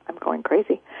Imperfection. I'm going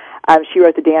crazy. She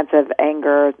wrote The Dance of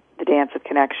Anger, The Dance of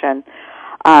Connection.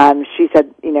 She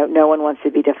said, no one wants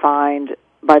to be defined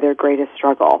by their greatest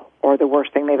struggle or the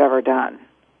worst thing they've ever done.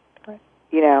 Right.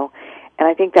 And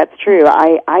I think that's true.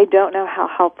 I don't know how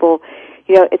helpful.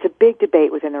 It's a big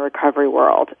debate within the recovery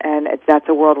world, and that's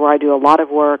a world where I do a lot of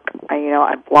work.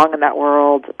 I belong in that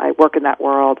world. I work in that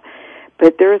world.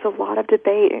 But there is a lot of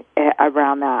debate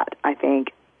around that. I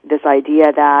think this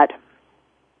idea that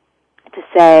to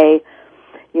say,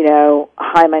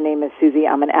 hi, my name is Susie,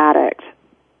 I'm an addict,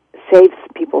 saves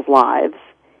people's lives,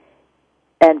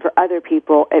 and for other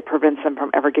people, it prevents them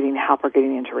from ever getting help or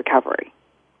getting into recovery.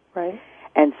 Right.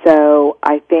 And so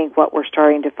I think what we're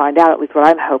starting to find out, at least what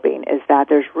I'm hoping, is that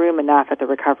there's room enough at the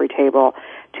recovery table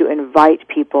to invite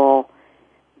people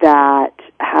that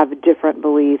have different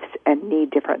beliefs and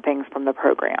need different things from the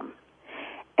program.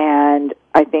 And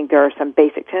I think there are some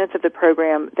basic tenets of the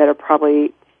program that are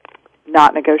probably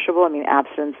not negotiable. I mean,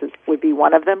 abstinence would be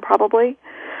one of them probably.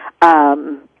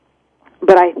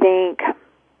 But I think...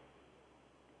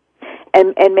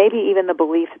 And maybe even the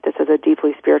belief that this is a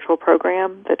deeply spiritual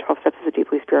program, that 12 Steps is a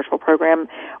deeply spiritual program,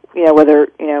 whether,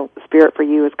 spirit for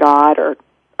you is God or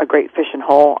a great fish in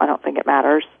hole, I don't think it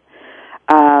matters.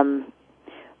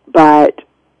 But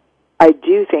I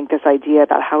do think this idea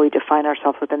about how we define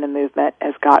ourselves within the movement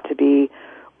has got to be,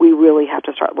 we really have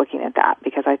to start looking at that,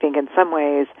 because I think in some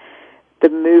ways the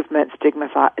movement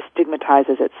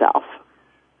stigmatizes itself.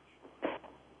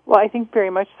 Well, I think very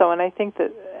much so, and I think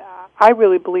that I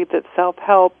really believe that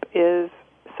self-help is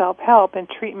self-help and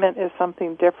treatment is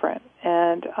something different.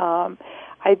 And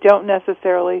I don't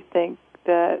necessarily think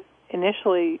that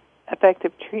initially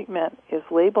effective treatment is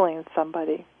labeling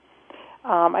somebody.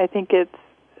 I think it's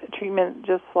treatment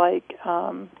just like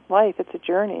life. It's a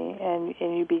journey, and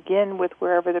you begin with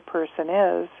wherever the person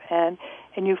is, and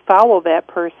you follow that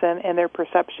person and their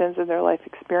perceptions and their life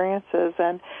experiences.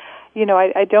 And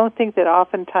I don't think that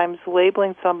oftentimes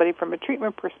labeling somebody from a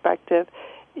treatment perspective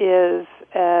is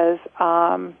as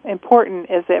important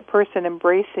as that person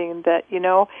embracing that,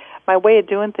 my way of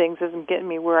doing things isn't getting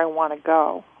me where I want to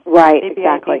go. Right, Maybe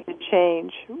exactly. I need to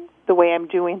change the way I'm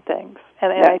doing things.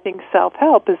 And I think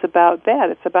self-help is about that.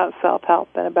 It's about self-help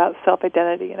and about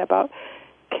self-identity and about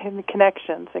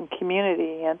connections and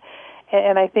community. And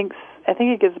I think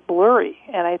it gets blurry.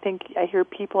 And I think I hear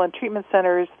people in treatment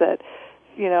centers that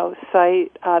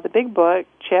cite the big book,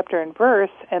 chapter and verse,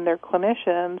 and they're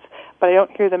clinicians, but I don't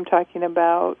hear them talking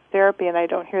about therapy, and I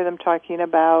don't hear them talking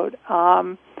about,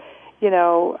 the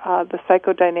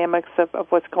psychodynamics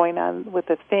of what's going on with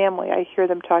the family. I hear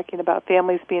them talking about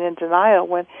families being in denial,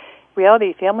 when in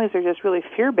reality families are just really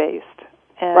fear-based,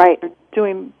 and right. They're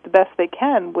doing the best they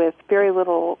can with very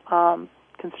little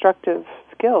constructive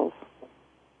skills.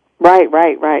 Right.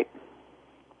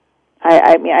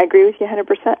 I mean, I agree with you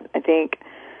 100%. I think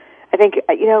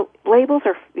labels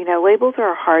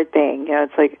are a hard thing.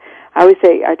 It's like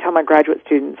I tell my graduate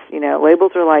students,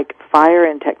 labels are like fire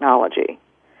in technology.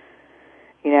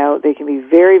 They can be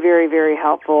very, very, very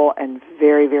helpful and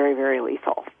very, very, very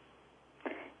lethal.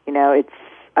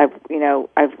 I've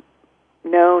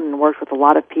known and worked with a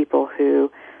lot of people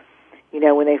who,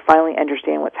 when they finally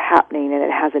understand what's happening and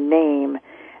it has a name,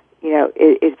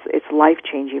 it's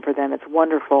life-changing for them. It's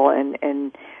wonderful, and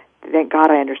thank God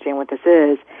I understand what this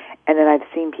is. And then I've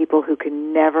seen people who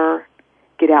can never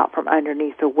get out from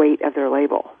underneath the weight of their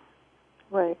label.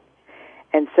 Right.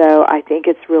 And so I think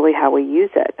it's really how we use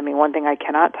it. I mean, one thing I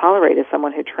cannot tolerate is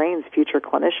someone who trains future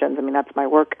clinicians. I mean, that's my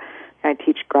work. I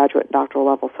teach graduate and doctoral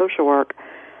level social work,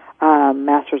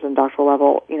 master's and doctoral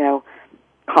level,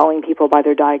 calling people by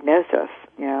their diagnosis.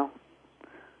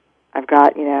 I've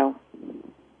got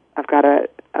a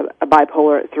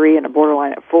bipolar at 3 and a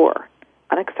borderline at 4.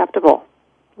 Unacceptable.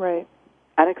 Right.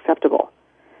 Unacceptable.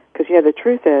 Because, the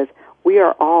truth is, we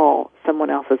are all someone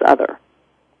else's other.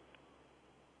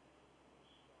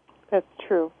 That's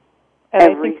true. And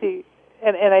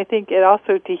I think it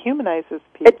also dehumanizes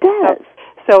people. It does.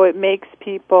 So it makes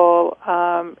people,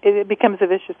 it becomes a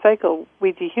vicious cycle.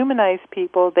 We dehumanize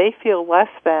people, they feel less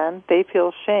than, they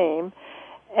feel shame,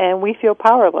 and we feel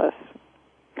powerless.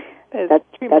 That's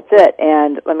it.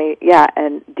 And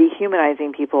and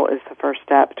dehumanizing people is the first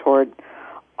step toward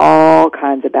all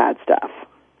kinds of bad stuff.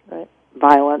 Right.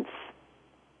 Violence,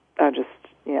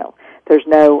 there's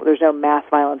no mass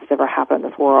violence that's ever happened in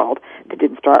this world that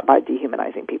didn't start by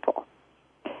dehumanizing people.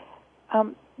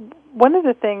 One of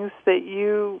the things that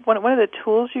one of the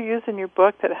tools you use in your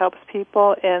book that helps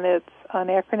people, and it's an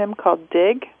acronym called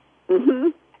DIG. Mm-hmm.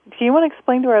 Do you want to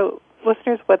explain to our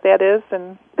listeners what that is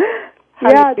and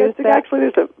how you use that? Actually,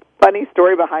 there's a funny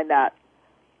story behind that.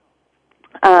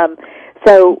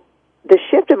 So the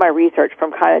shift in my research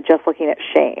from kind of just looking at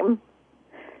shame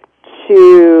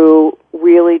to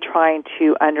really trying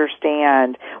to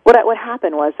understand what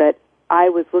happened was that I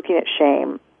was looking at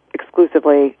shame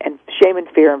exclusively, and shame and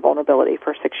fear and vulnerability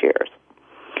for 6 years.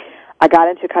 I got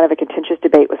into kind of a contentious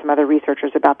debate with some other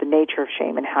researchers about the nature of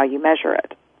shame and how you measure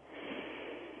it.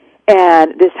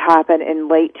 And this happened in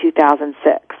late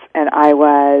 2006, and I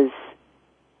was,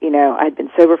 I'd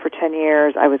been sober for 10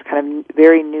 years. I was kind of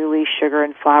very newly sugar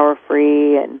and flour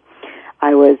free, and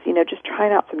I was, just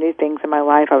trying out some new things in my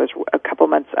life. I was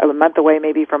a month away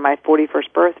maybe from my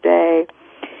 41st birthday,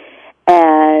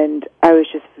 and I was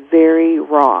just very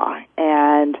raw.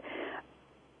 And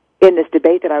in this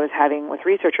debate that I was having with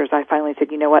researchers, I finally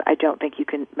said, you know what, I don't think you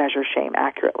can measure shame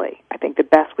accurately. I think the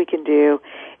best we can do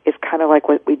is kind of like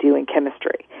what we do in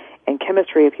chemistry. In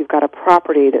chemistry, if you've got a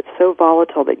property that's so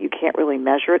volatile that you can't really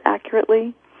measure it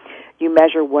accurately, you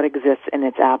measure what exists in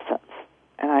its absence.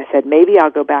 And I said, maybe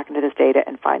I'll go back into this data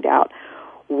and find out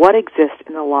what exists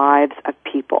in the lives of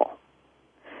people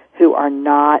who are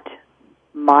not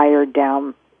mired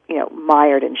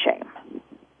in shame.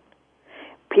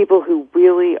 People who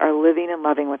really are living and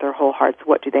loving with their whole hearts,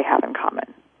 what do they have in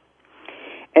common?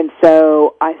 And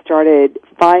so I started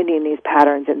finding these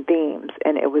patterns and themes,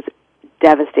 and it was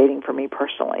devastating for me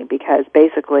personally, because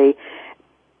basically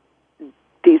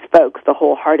these folks, the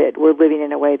Wholehearted, were living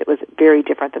in a way that was very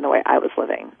different than the way I was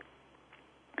living.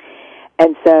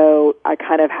 And so I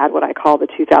kind of had what I call the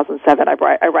 2007, I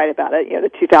write about it, the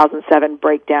 2007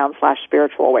 breakdown /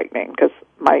 spiritual awakening, because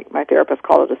my therapist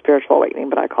called it a spiritual awakening,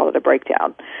 but I called it a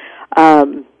breakdown,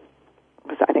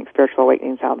 because I think spiritual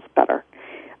awakening sounds better.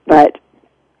 But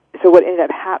so what ended up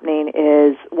happening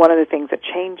is one of the things that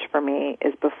changed for me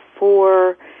is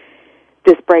before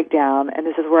this breakdown, and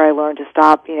this is where I learned to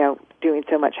stop, doing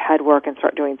so much head work and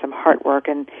start doing some heart work,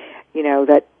 and,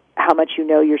 that how much you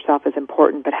know yourself is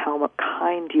important, but how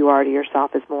kind you are to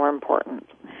yourself is more important.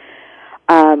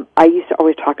 I used to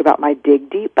always talk about my dig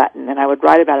deep button, and I would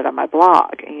write about it on my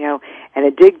blog, and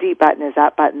a dig deep button is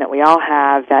that button that we all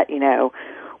have that,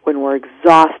 when we're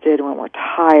exhausted, when we're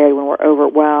tired, when we're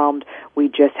overwhelmed, we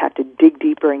just have to dig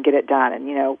deeper and get it done.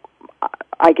 And,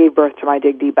 I gave birth to my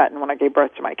dig deep button when I gave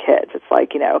birth to my kids. It's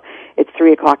like, it's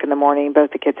 3 o'clock in the morning, both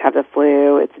the kids have the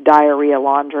flu, it's diarrhea,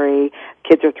 laundry,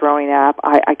 kids are throwing up,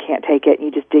 I can't take it, and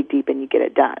you just dig deep and you get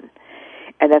it done.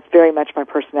 And that's very much my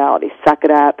personality. Suck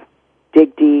it up,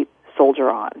 dig deep,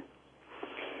 soldier on.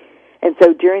 And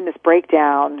so during this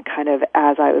breakdown, kind of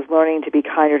as I was learning to be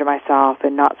kinder to myself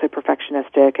and not so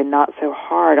perfectionistic and not so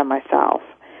hard on myself,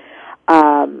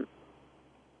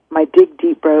 my dig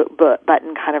deep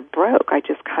button kind of broke. I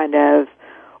just kind of,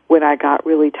 when I got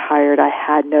really tired, I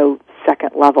had no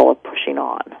second level of pushing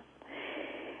on.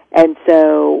 And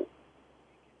so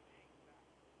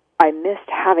I missed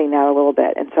having that a little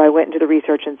bit. And so I went into the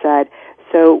research and said,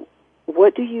 so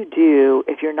what do you do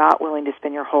if you're not willing to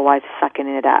spend your whole life sucking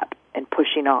it up and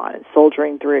pushing on and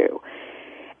soldiering through?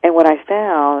 And what I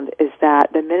found is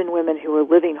that the men and women who were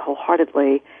living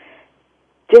wholeheartedly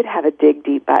did have a dig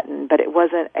deep button, but it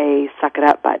wasn't a suck it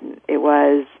up button. It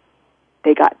was,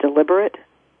 they got deliberate,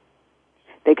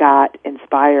 they got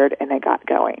inspired, and they got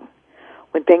going.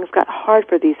 When things got hard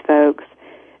for these folks,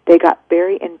 they got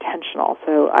very intentional.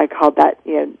 So I called that,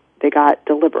 they got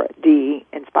deliberate, D,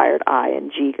 inspired, I, and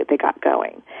G, they got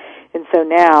going. And so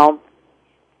now,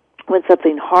 when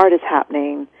something hard is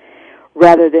happening,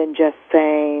 rather than just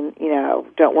saying,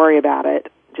 don't worry about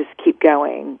it, just keep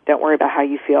going. Don't worry about how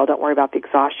you feel. Don't worry about the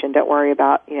exhaustion. Don't worry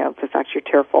about, the fact you're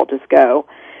tearful. Just go.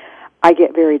 I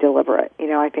get very deliberate.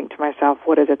 I think to myself,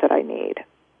 what is it that I need?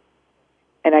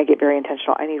 And I get very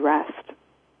intentional. I need rest.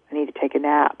 I need to take a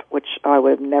nap, which I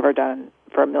would have never done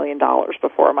for $1 million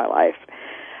before in my life.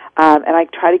 And I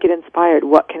try to get inspired.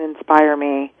 What can inspire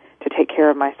me to take care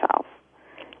of myself?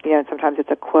 Sometimes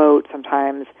it's a quote.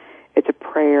 Sometimes it's a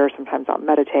prayer. Sometimes I'll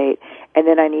meditate. And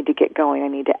then I need to get going. I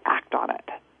need to act on it.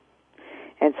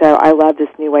 And so I love this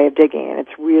new way of digging, and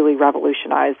it's really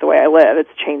revolutionized the way I live. It's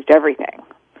changed everything.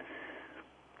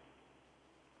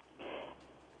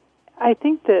 I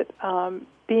think that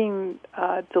being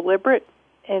deliberate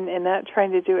and not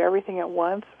trying to do everything at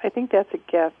once, I think that's a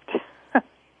gift.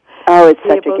 Oh, it's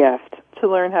such a gift. to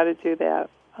learn how to do that.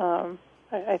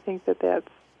 I think that's,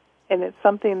 and it's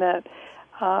something that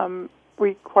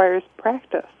requires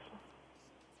practice.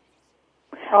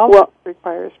 All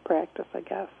requires practice, I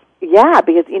guess. Yeah,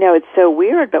 because, it's so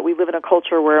weird, but we live in a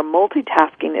culture where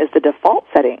multitasking is the default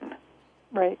setting.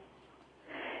 Right.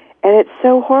 And it's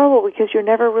so horrible because you're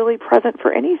never really present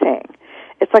for anything.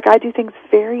 It's like I do things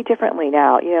very differently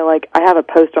now. Like I have a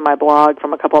post on my blog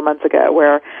from a couple of months ago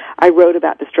where I wrote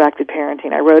about distracted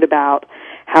parenting. I wrote about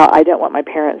how I don't want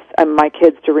my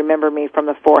kids to remember me from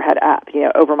the forehead up,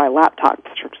 over my laptop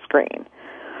screen.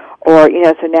 Or,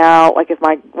 so now, like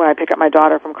when I pick up my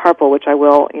daughter from carpool, which I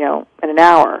will, in an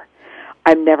hour,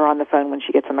 I'm never on the phone when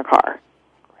she gets in the car.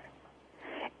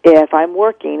 If I'm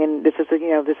working, and this is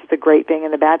the great thing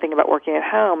and the bad thing about working at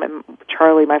home, and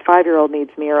Charlie, my 5-year-old, needs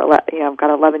me, or, I've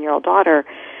got an 11-year-old daughter,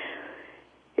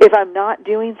 if I'm not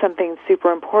doing something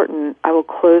super important, I will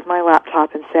close my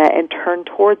laptop and turn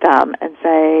toward them and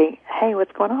say, hey,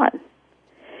 what's going on?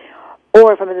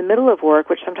 Or if I'm in the middle of work,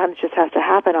 which sometimes just has to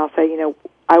happen, I'll say,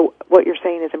 what you're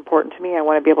saying is important to me. I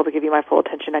want to be able to give you my full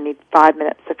attention. I need 5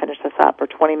 minutes to finish this up, or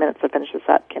 20 minutes to finish this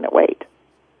up. Can it wait?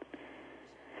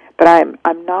 But I'm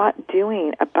not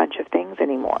doing a bunch of things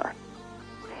anymore.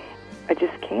 I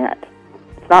just can't.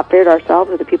 It's not fair to ourselves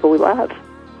or the people we love.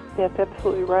 That's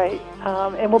absolutely right.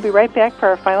 And we'll be right back for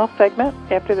our final segment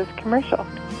after this commercial.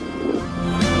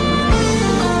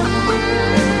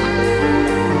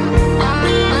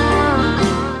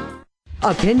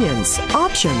 Opinions,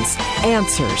 options,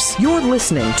 answers. You're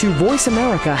listening to Voice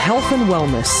America Health and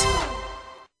Wellness.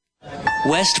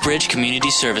 Westbridge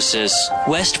Community Services.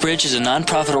 Westbridge is a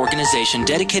nonprofit organization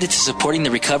dedicated to supporting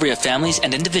the recovery of families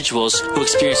and individuals who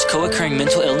experience co-occurring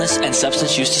mental illness and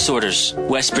substance use disorders.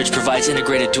 Westbridge provides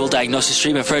integrated dual diagnosis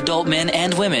treatment for adult men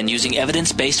and women using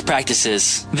evidence-based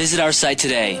practices. Visit our site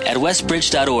today at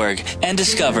westbridge.org and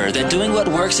discover that doing what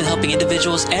works in helping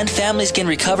individuals and families gain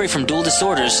recovery from dual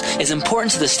disorders is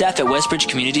important to the staff at Westbridge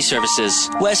Community Services.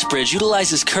 Westbridge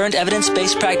utilizes current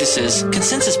evidence-based practices,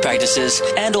 consensus practices,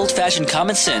 and old-fashioned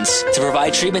common sense to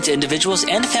provide treatment to individuals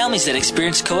and families that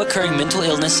experience co-occurring mental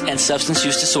illness and substance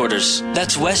use disorders.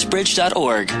 That's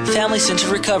westbridge.org, family-centered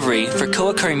recovery for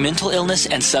co-occurring mental illness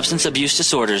and substance abuse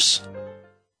disorders.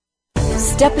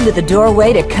 Step into the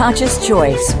doorway to conscious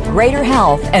choice, greater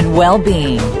health, and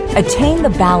well-being. Attain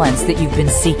the balance that you've been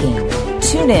seeking.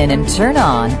 Tune in and turn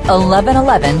on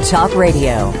 1111 Talk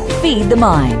Radio. Feed the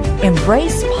mind.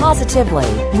 Embrace positively.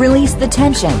 Release the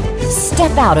tension.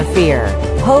 Step out of fear.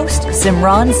 Host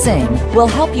Simran Singh will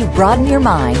help you broaden your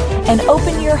mind and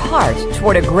open your heart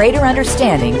toward a greater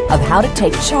understanding of how to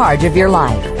take charge of your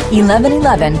life.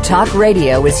 1111 Talk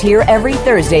Radio is here every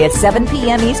Thursday at 7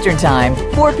 p.m. Eastern Time,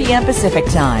 4 p.m. Pacific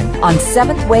Time on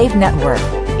 7th Wave Network.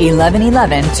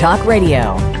 1111 Talk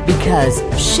Radio, because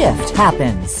shift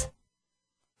happens.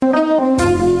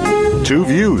 Two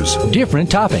views. Different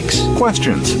topics.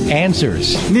 Questions.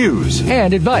 Answers. News.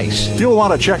 And advice. You'll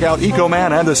want to check out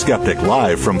Eco-Man and the Skeptic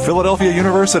live from Philadelphia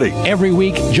University. Every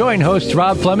week, join hosts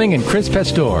Rob Fleming and Chris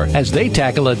Pastor as they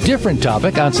tackle a different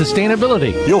topic on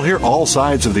sustainability. You'll hear all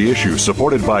sides of the issue,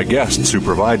 supported by guests who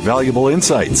provide valuable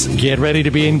insights. Get ready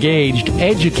to be engaged,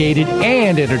 educated,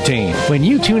 and entertained when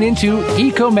you tune into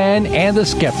Eco-Man and the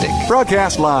Skeptic.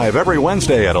 Broadcast live every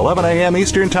Wednesday at 11 a.m.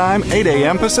 Eastern Time, 8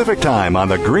 a.m. Pacific Time on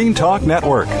the Green Talk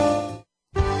Network.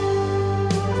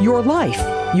 Your life,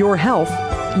 your health,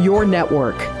 your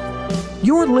network.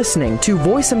 You're listening to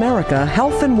Voice America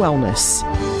Health and Wellness.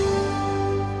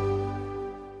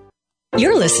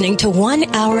 You're listening to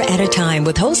 1 Hour at a Time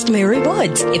with host Mary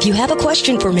Woods. If you have a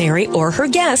question for Mary or her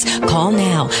guest, call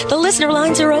now. The listener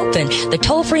lines are open. The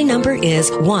toll-free number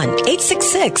is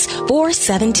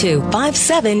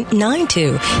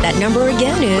 1-866-472-5792. That number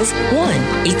again is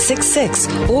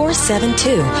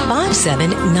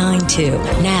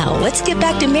 1-866-472-5792. Now, let's get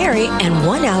back to Mary and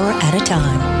 1 Hour at a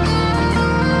Time.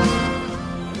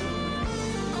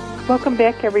 Welcome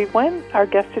back, everyone. Our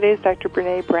guest today is Dr.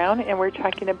 Brené Brown, and we're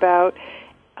talking about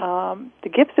the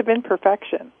Gifts of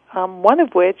Imperfection, one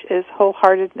of which is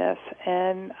Wholeheartedness.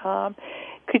 And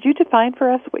could you define for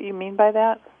us what you mean by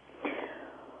that?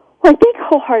 Well, I think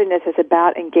Wholeheartedness is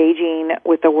about engaging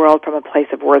with the world from a place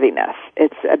of worthiness.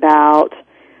 It's about,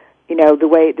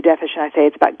 the definition I say,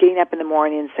 it's about getting up in the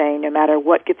morning and saying, no matter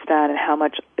what gets done and how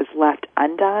much is left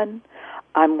undone,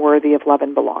 I'm worthy of love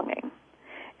and belonging.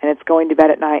 And it's going to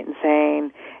bed at night and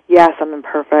saying, yes, I'm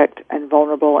imperfect and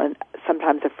vulnerable and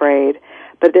sometimes afraid,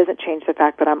 but it doesn't change the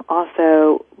fact that I'm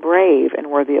also brave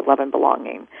and worthy of love and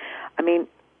belonging. I mean,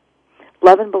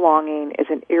 love and belonging is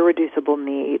an irreducible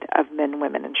need of men,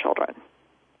 women, and children.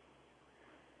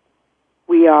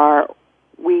 We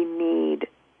need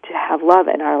to have love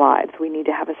in our lives. We need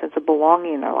to have a sense of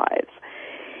belonging in our lives.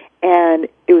 And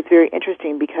it was very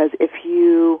interesting because if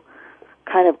you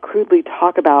kind of crudely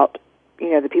talk about,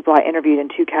 the people I interviewed in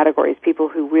two categories, people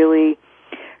who really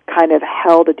kind of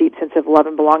held a deep sense of love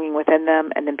and belonging within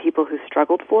them, and then people who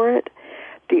struggled for it,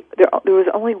 there was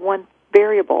only one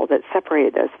variable that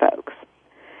separated those folks.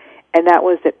 And that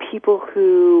was that people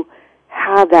who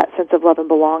have that sense of love and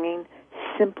belonging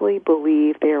simply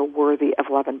believe they are worthy of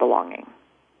love and belonging.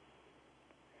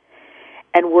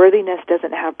 And worthiness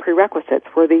doesn't have prerequisites.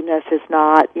 Worthiness is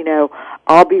not,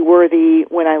 I'll be worthy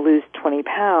when I lose 20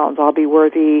 pounds. I'll be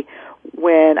worthy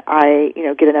when I,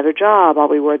 get another job. I'll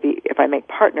be worthy if I make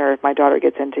partner, if my daughter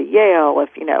gets into Yale,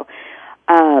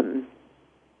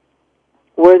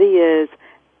 worthy is,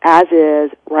 as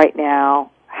is, right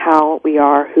now, how we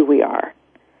are, who we are.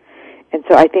 And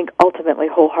so I think ultimately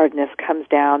wholeheartedness comes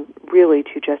down really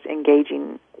to just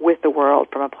engaging with the world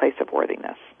from a place of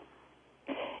worthiness.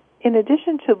 In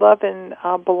addition to love and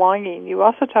belonging, you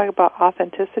also talk about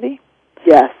authenticity.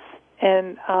 Yes.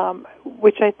 And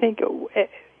which I think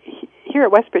here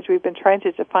at Westbridge we've been trying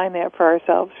to define that for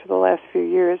ourselves for the last few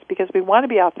years, because we want to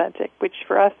be authentic, which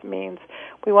for us means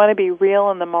we want to be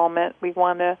real in the moment. We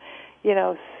want to,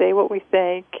 say what we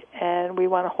think, and we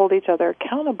want to hold each other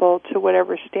accountable to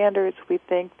whatever standards we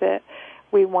think that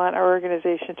we want our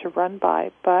organization to run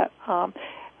by. But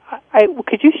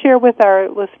could you share with our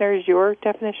listeners your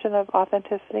definition of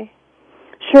authenticity?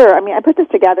 Sure. I put this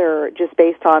together just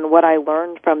based on what I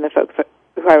learned from the folks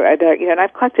who and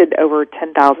I've collected over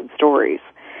 10,000 stories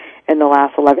in the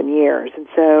last 11 years. And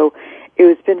so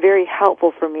it's been very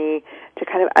helpful for me to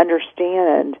kind of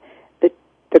understand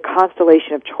the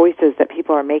constellation of choices that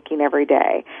people are making every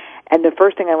day. And the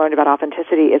first thing I learned about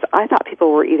authenticity is I thought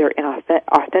people were either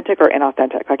authentic or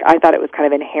inauthentic. Like, I thought it was kind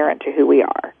of inherent to who we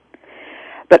are.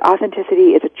 But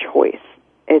authenticity is a choice.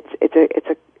 It's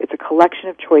a collection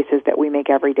of choices that we make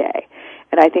every day.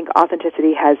 And I think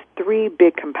authenticity has three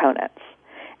big components.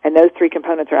 And those three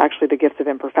components are actually the gifts of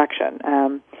imperfection.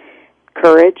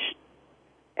 Courage,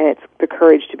 and it's the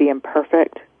courage to be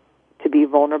imperfect, to be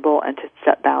vulnerable, and to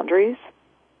set boundaries.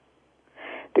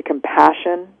 The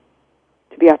compassion,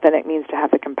 to be authentic means to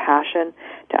have the compassion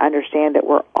to understand that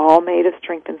we're all made of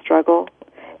strength and struggle,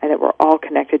 and that we're all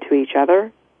connected to each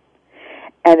other.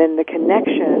 And then the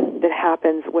connection that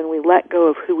happens when we let go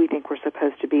of who we think we're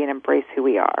supposed to be and embrace who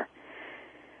we are.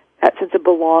 That sense of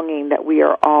belonging that we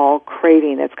are all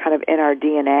craving, that's kind of in our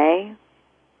DNA,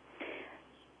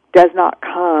 does not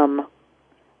come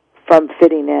from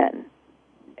fitting in.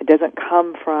 It doesn't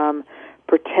come from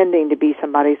pretending to be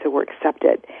somebody so we're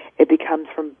accepted. It becomes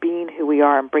from being who we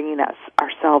are and bringing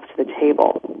ourselves to the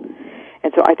table.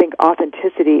 And so I think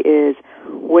authenticity is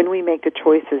when we make the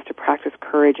choices to practice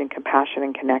courage and compassion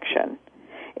and connection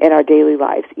in our daily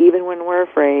lives, even when we're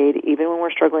afraid, even when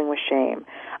we're struggling with shame.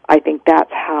 I think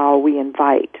that's how we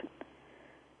invite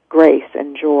grace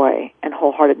and joy and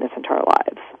wholeheartedness into our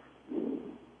lives.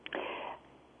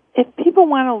 If people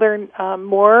want to learn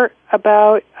more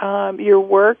about your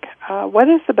work, what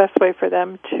is the best way for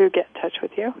them to get in touch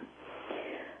with you?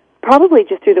 Probably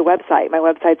just through the website. My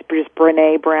website's just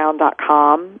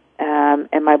BrenéBrown.com,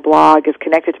 and my blog is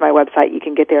connected to my website. You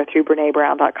can get there through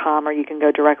BrenéBrown.com, or you can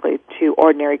go directly to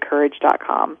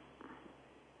OrdinaryCourage.com.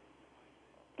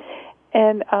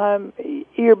 And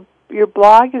your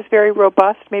blog is very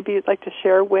robust. Maybe you'd like to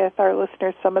share with our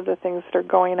listeners some of the things that are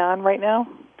going on right now?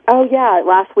 Oh, yeah.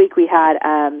 Last week we had,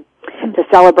 to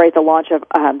celebrate the launch of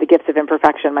the Gifts of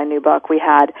Imperfection, my new book,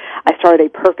 I started a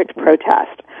perfect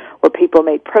protest where people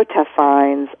made protest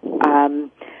signs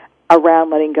around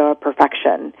letting go of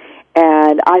perfection.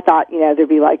 And I thought, there'd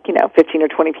be 15 or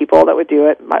 20 people that would do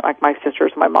it, like my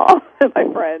sisters, my mom, and my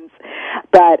friends.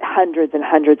 But hundreds and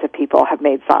hundreds of people have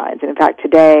made signs. And in fact,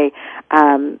 today,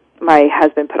 my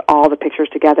husband put all the pictures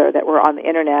together that were on the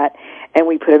internet, and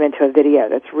we put them into a video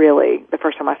that's really, the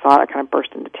first time I saw it, I kind of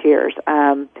burst into tears.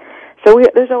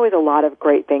 There's always a lot of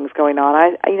great things going on.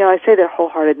 I say that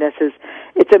wholeheartedness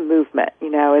it's a movement.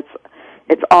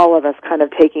 It's all of us kind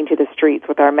of taking to the streets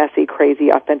with our messy,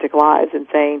 crazy, authentic lives and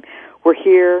saying, we're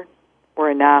here,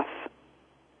 we're enough,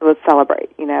 let's celebrate,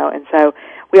 And so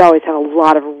we always have a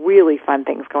lot of really fun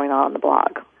things going on the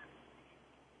blog.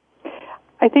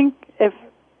 I think if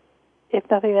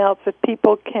nothing else, if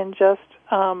people can just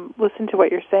listen to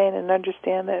what you're saying and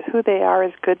understand that who they are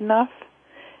is good enough,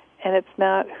 and it's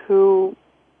not who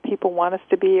people want us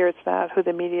to be, or it's not who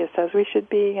the media says we should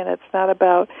be, and it's not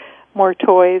about more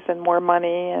toys and more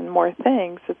money and more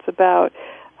things. It's about,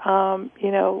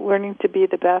 learning to be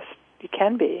the best you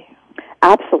can be.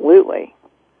 Absolutely.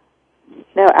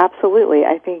 No, absolutely.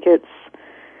 I think it's,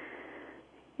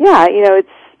 Yeah,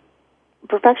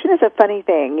 perfection is a funny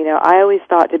thing. I always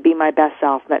thought to be my best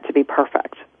self meant to be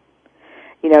perfect.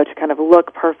 To kind of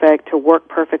look perfect, to work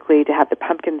perfectly, to have the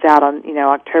pumpkins out on,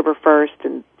 October 1st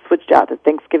and switched out to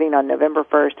Thanksgiving on November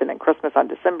 1st and then Christmas on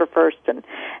December 1st. And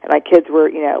my kids were,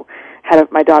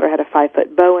 my daughter had a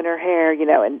 5-foot bow in her hair,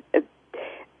 and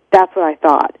that's what I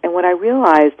thought. And what I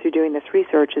realized through doing this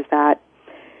research is that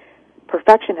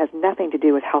perfection has nothing to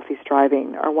do with healthy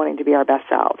striving or wanting to be our best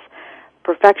selves.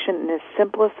 Perfection in its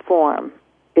simplest form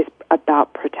is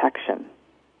about protection.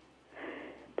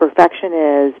 Perfection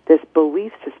is this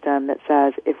belief system that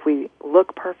says if we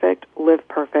look perfect, live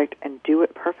perfect, and do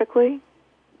it perfectly,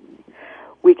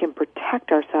 we can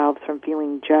protect ourselves from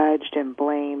feeling judged and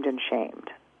blamed and shamed.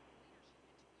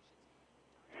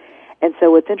 And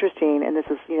so what's interesting, and this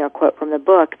is, a quote from the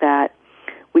book, that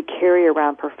we carry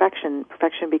around perfection.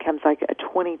 Perfection becomes like a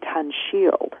 20-ton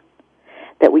shield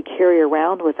that we carry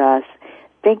around with us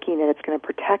thinking that it's going to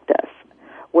protect us,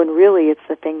 when really it's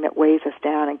the thing that weighs us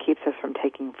down and keeps us from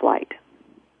taking flight.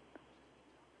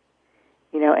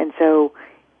 And so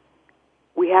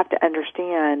we have to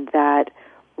understand that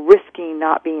risking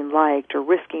not being liked or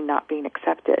risking not being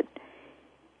accepted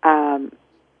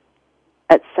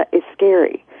is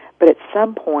scary. But at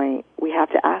some point, we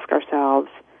have to ask ourselves,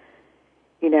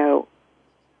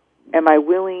 am I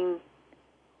willing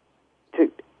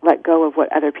to let go of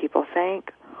what other people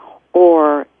think?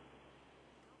 Or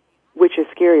which is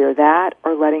scarier, that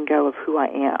or letting go of who I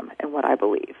am and what I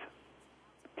believe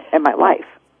and my life?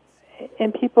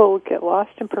 And people get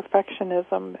lost in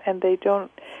perfectionism, and they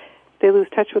lose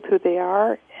touch with who they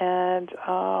are, and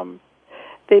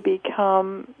they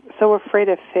become so afraid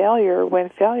of failure when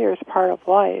failure is part of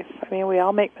life. I mean, we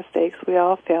all make mistakes. We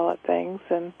all fail at things,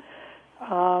 and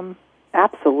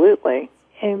absolutely.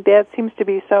 And that seems to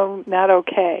be so not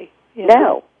okay.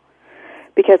 No,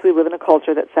 because we live in a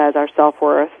culture that says our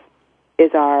self-worth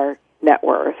is our net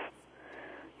worth.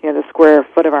 The square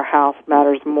foot of our house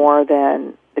matters more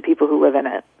than the people who live in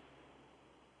it.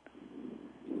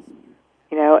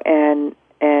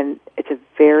 And it's a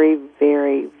very,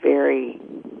 very, very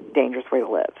dangerous way to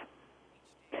live.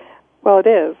 Well, it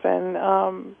is,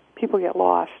 and people get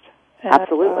lost. And,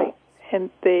 absolutely.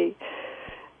 And they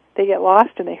get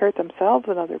lost, and they hurt themselves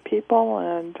and other people,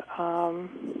 and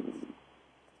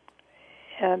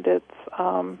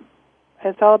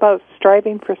it's all about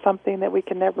striving for something that we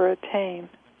can never attain.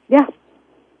 Yeah,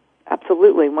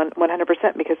 absolutely,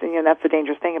 100%. Because that's the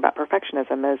dangerous thing about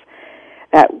perfectionism is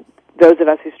that those of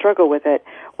us who struggle with it,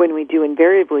 when we do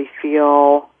invariably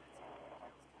feel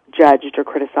judged or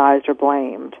criticized or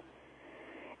blamed,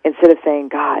 instead of saying,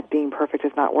 God, being perfect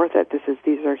is not worth it.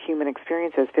 These are human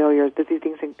experiences, failures. These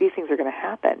things are going to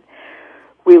happen.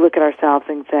 We look at ourselves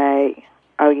and say,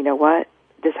 oh, you know what?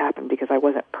 This happened because I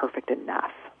wasn't perfect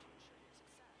enough.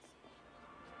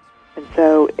 And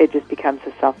so it just becomes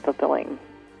a self-fulfilling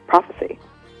prophecy.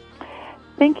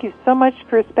 Thank you so much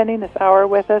for spending this hour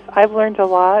with us. I've learned a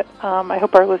lot. I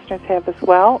hope our listeners have as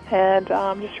well. And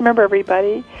just remember,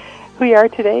 everybody, who you are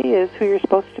today is who you're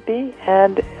supposed to be,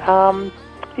 and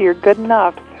you're good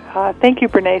enough. Thank you,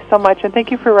 Brené, so much, and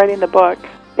thank you for writing the book.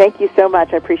 Thank you so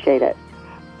much. I appreciate it.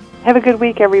 Have a good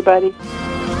week, everybody.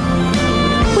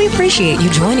 We appreciate you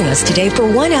joining us today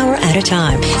for 1 hour at a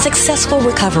time. Successful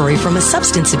recovery from a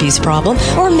substance abuse problem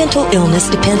or mental illness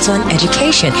depends on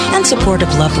education and support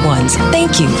of loved ones.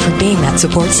 Thank you for being that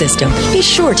support system. Be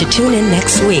sure to tune in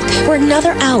next week for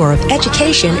another hour of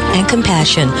education and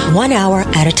compassion, 1 hour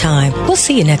at a time. We'll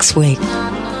see you next week.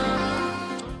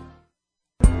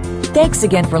 Thanks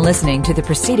again for listening to the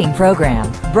preceding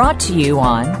program, brought to you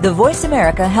on the Voice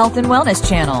America Health and Wellness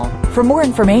Channel. For more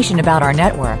information about our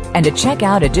network and to check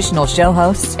out additional show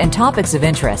hosts and topics of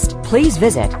interest, please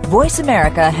visit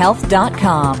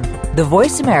voiceamericahealth.com. The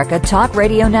Voice America Talk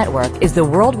Radio Network is the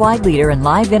worldwide leader in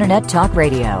live Internet talk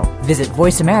radio. Visit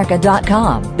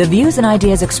voiceamerica.com. The views and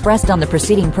ideas expressed on the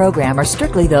preceding program are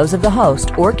strictly those of the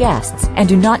host or guests and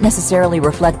do not necessarily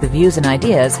reflect the views and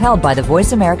ideas held by the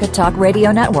Voice America Talk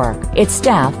Radio Network, its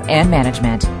staff, and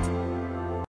management.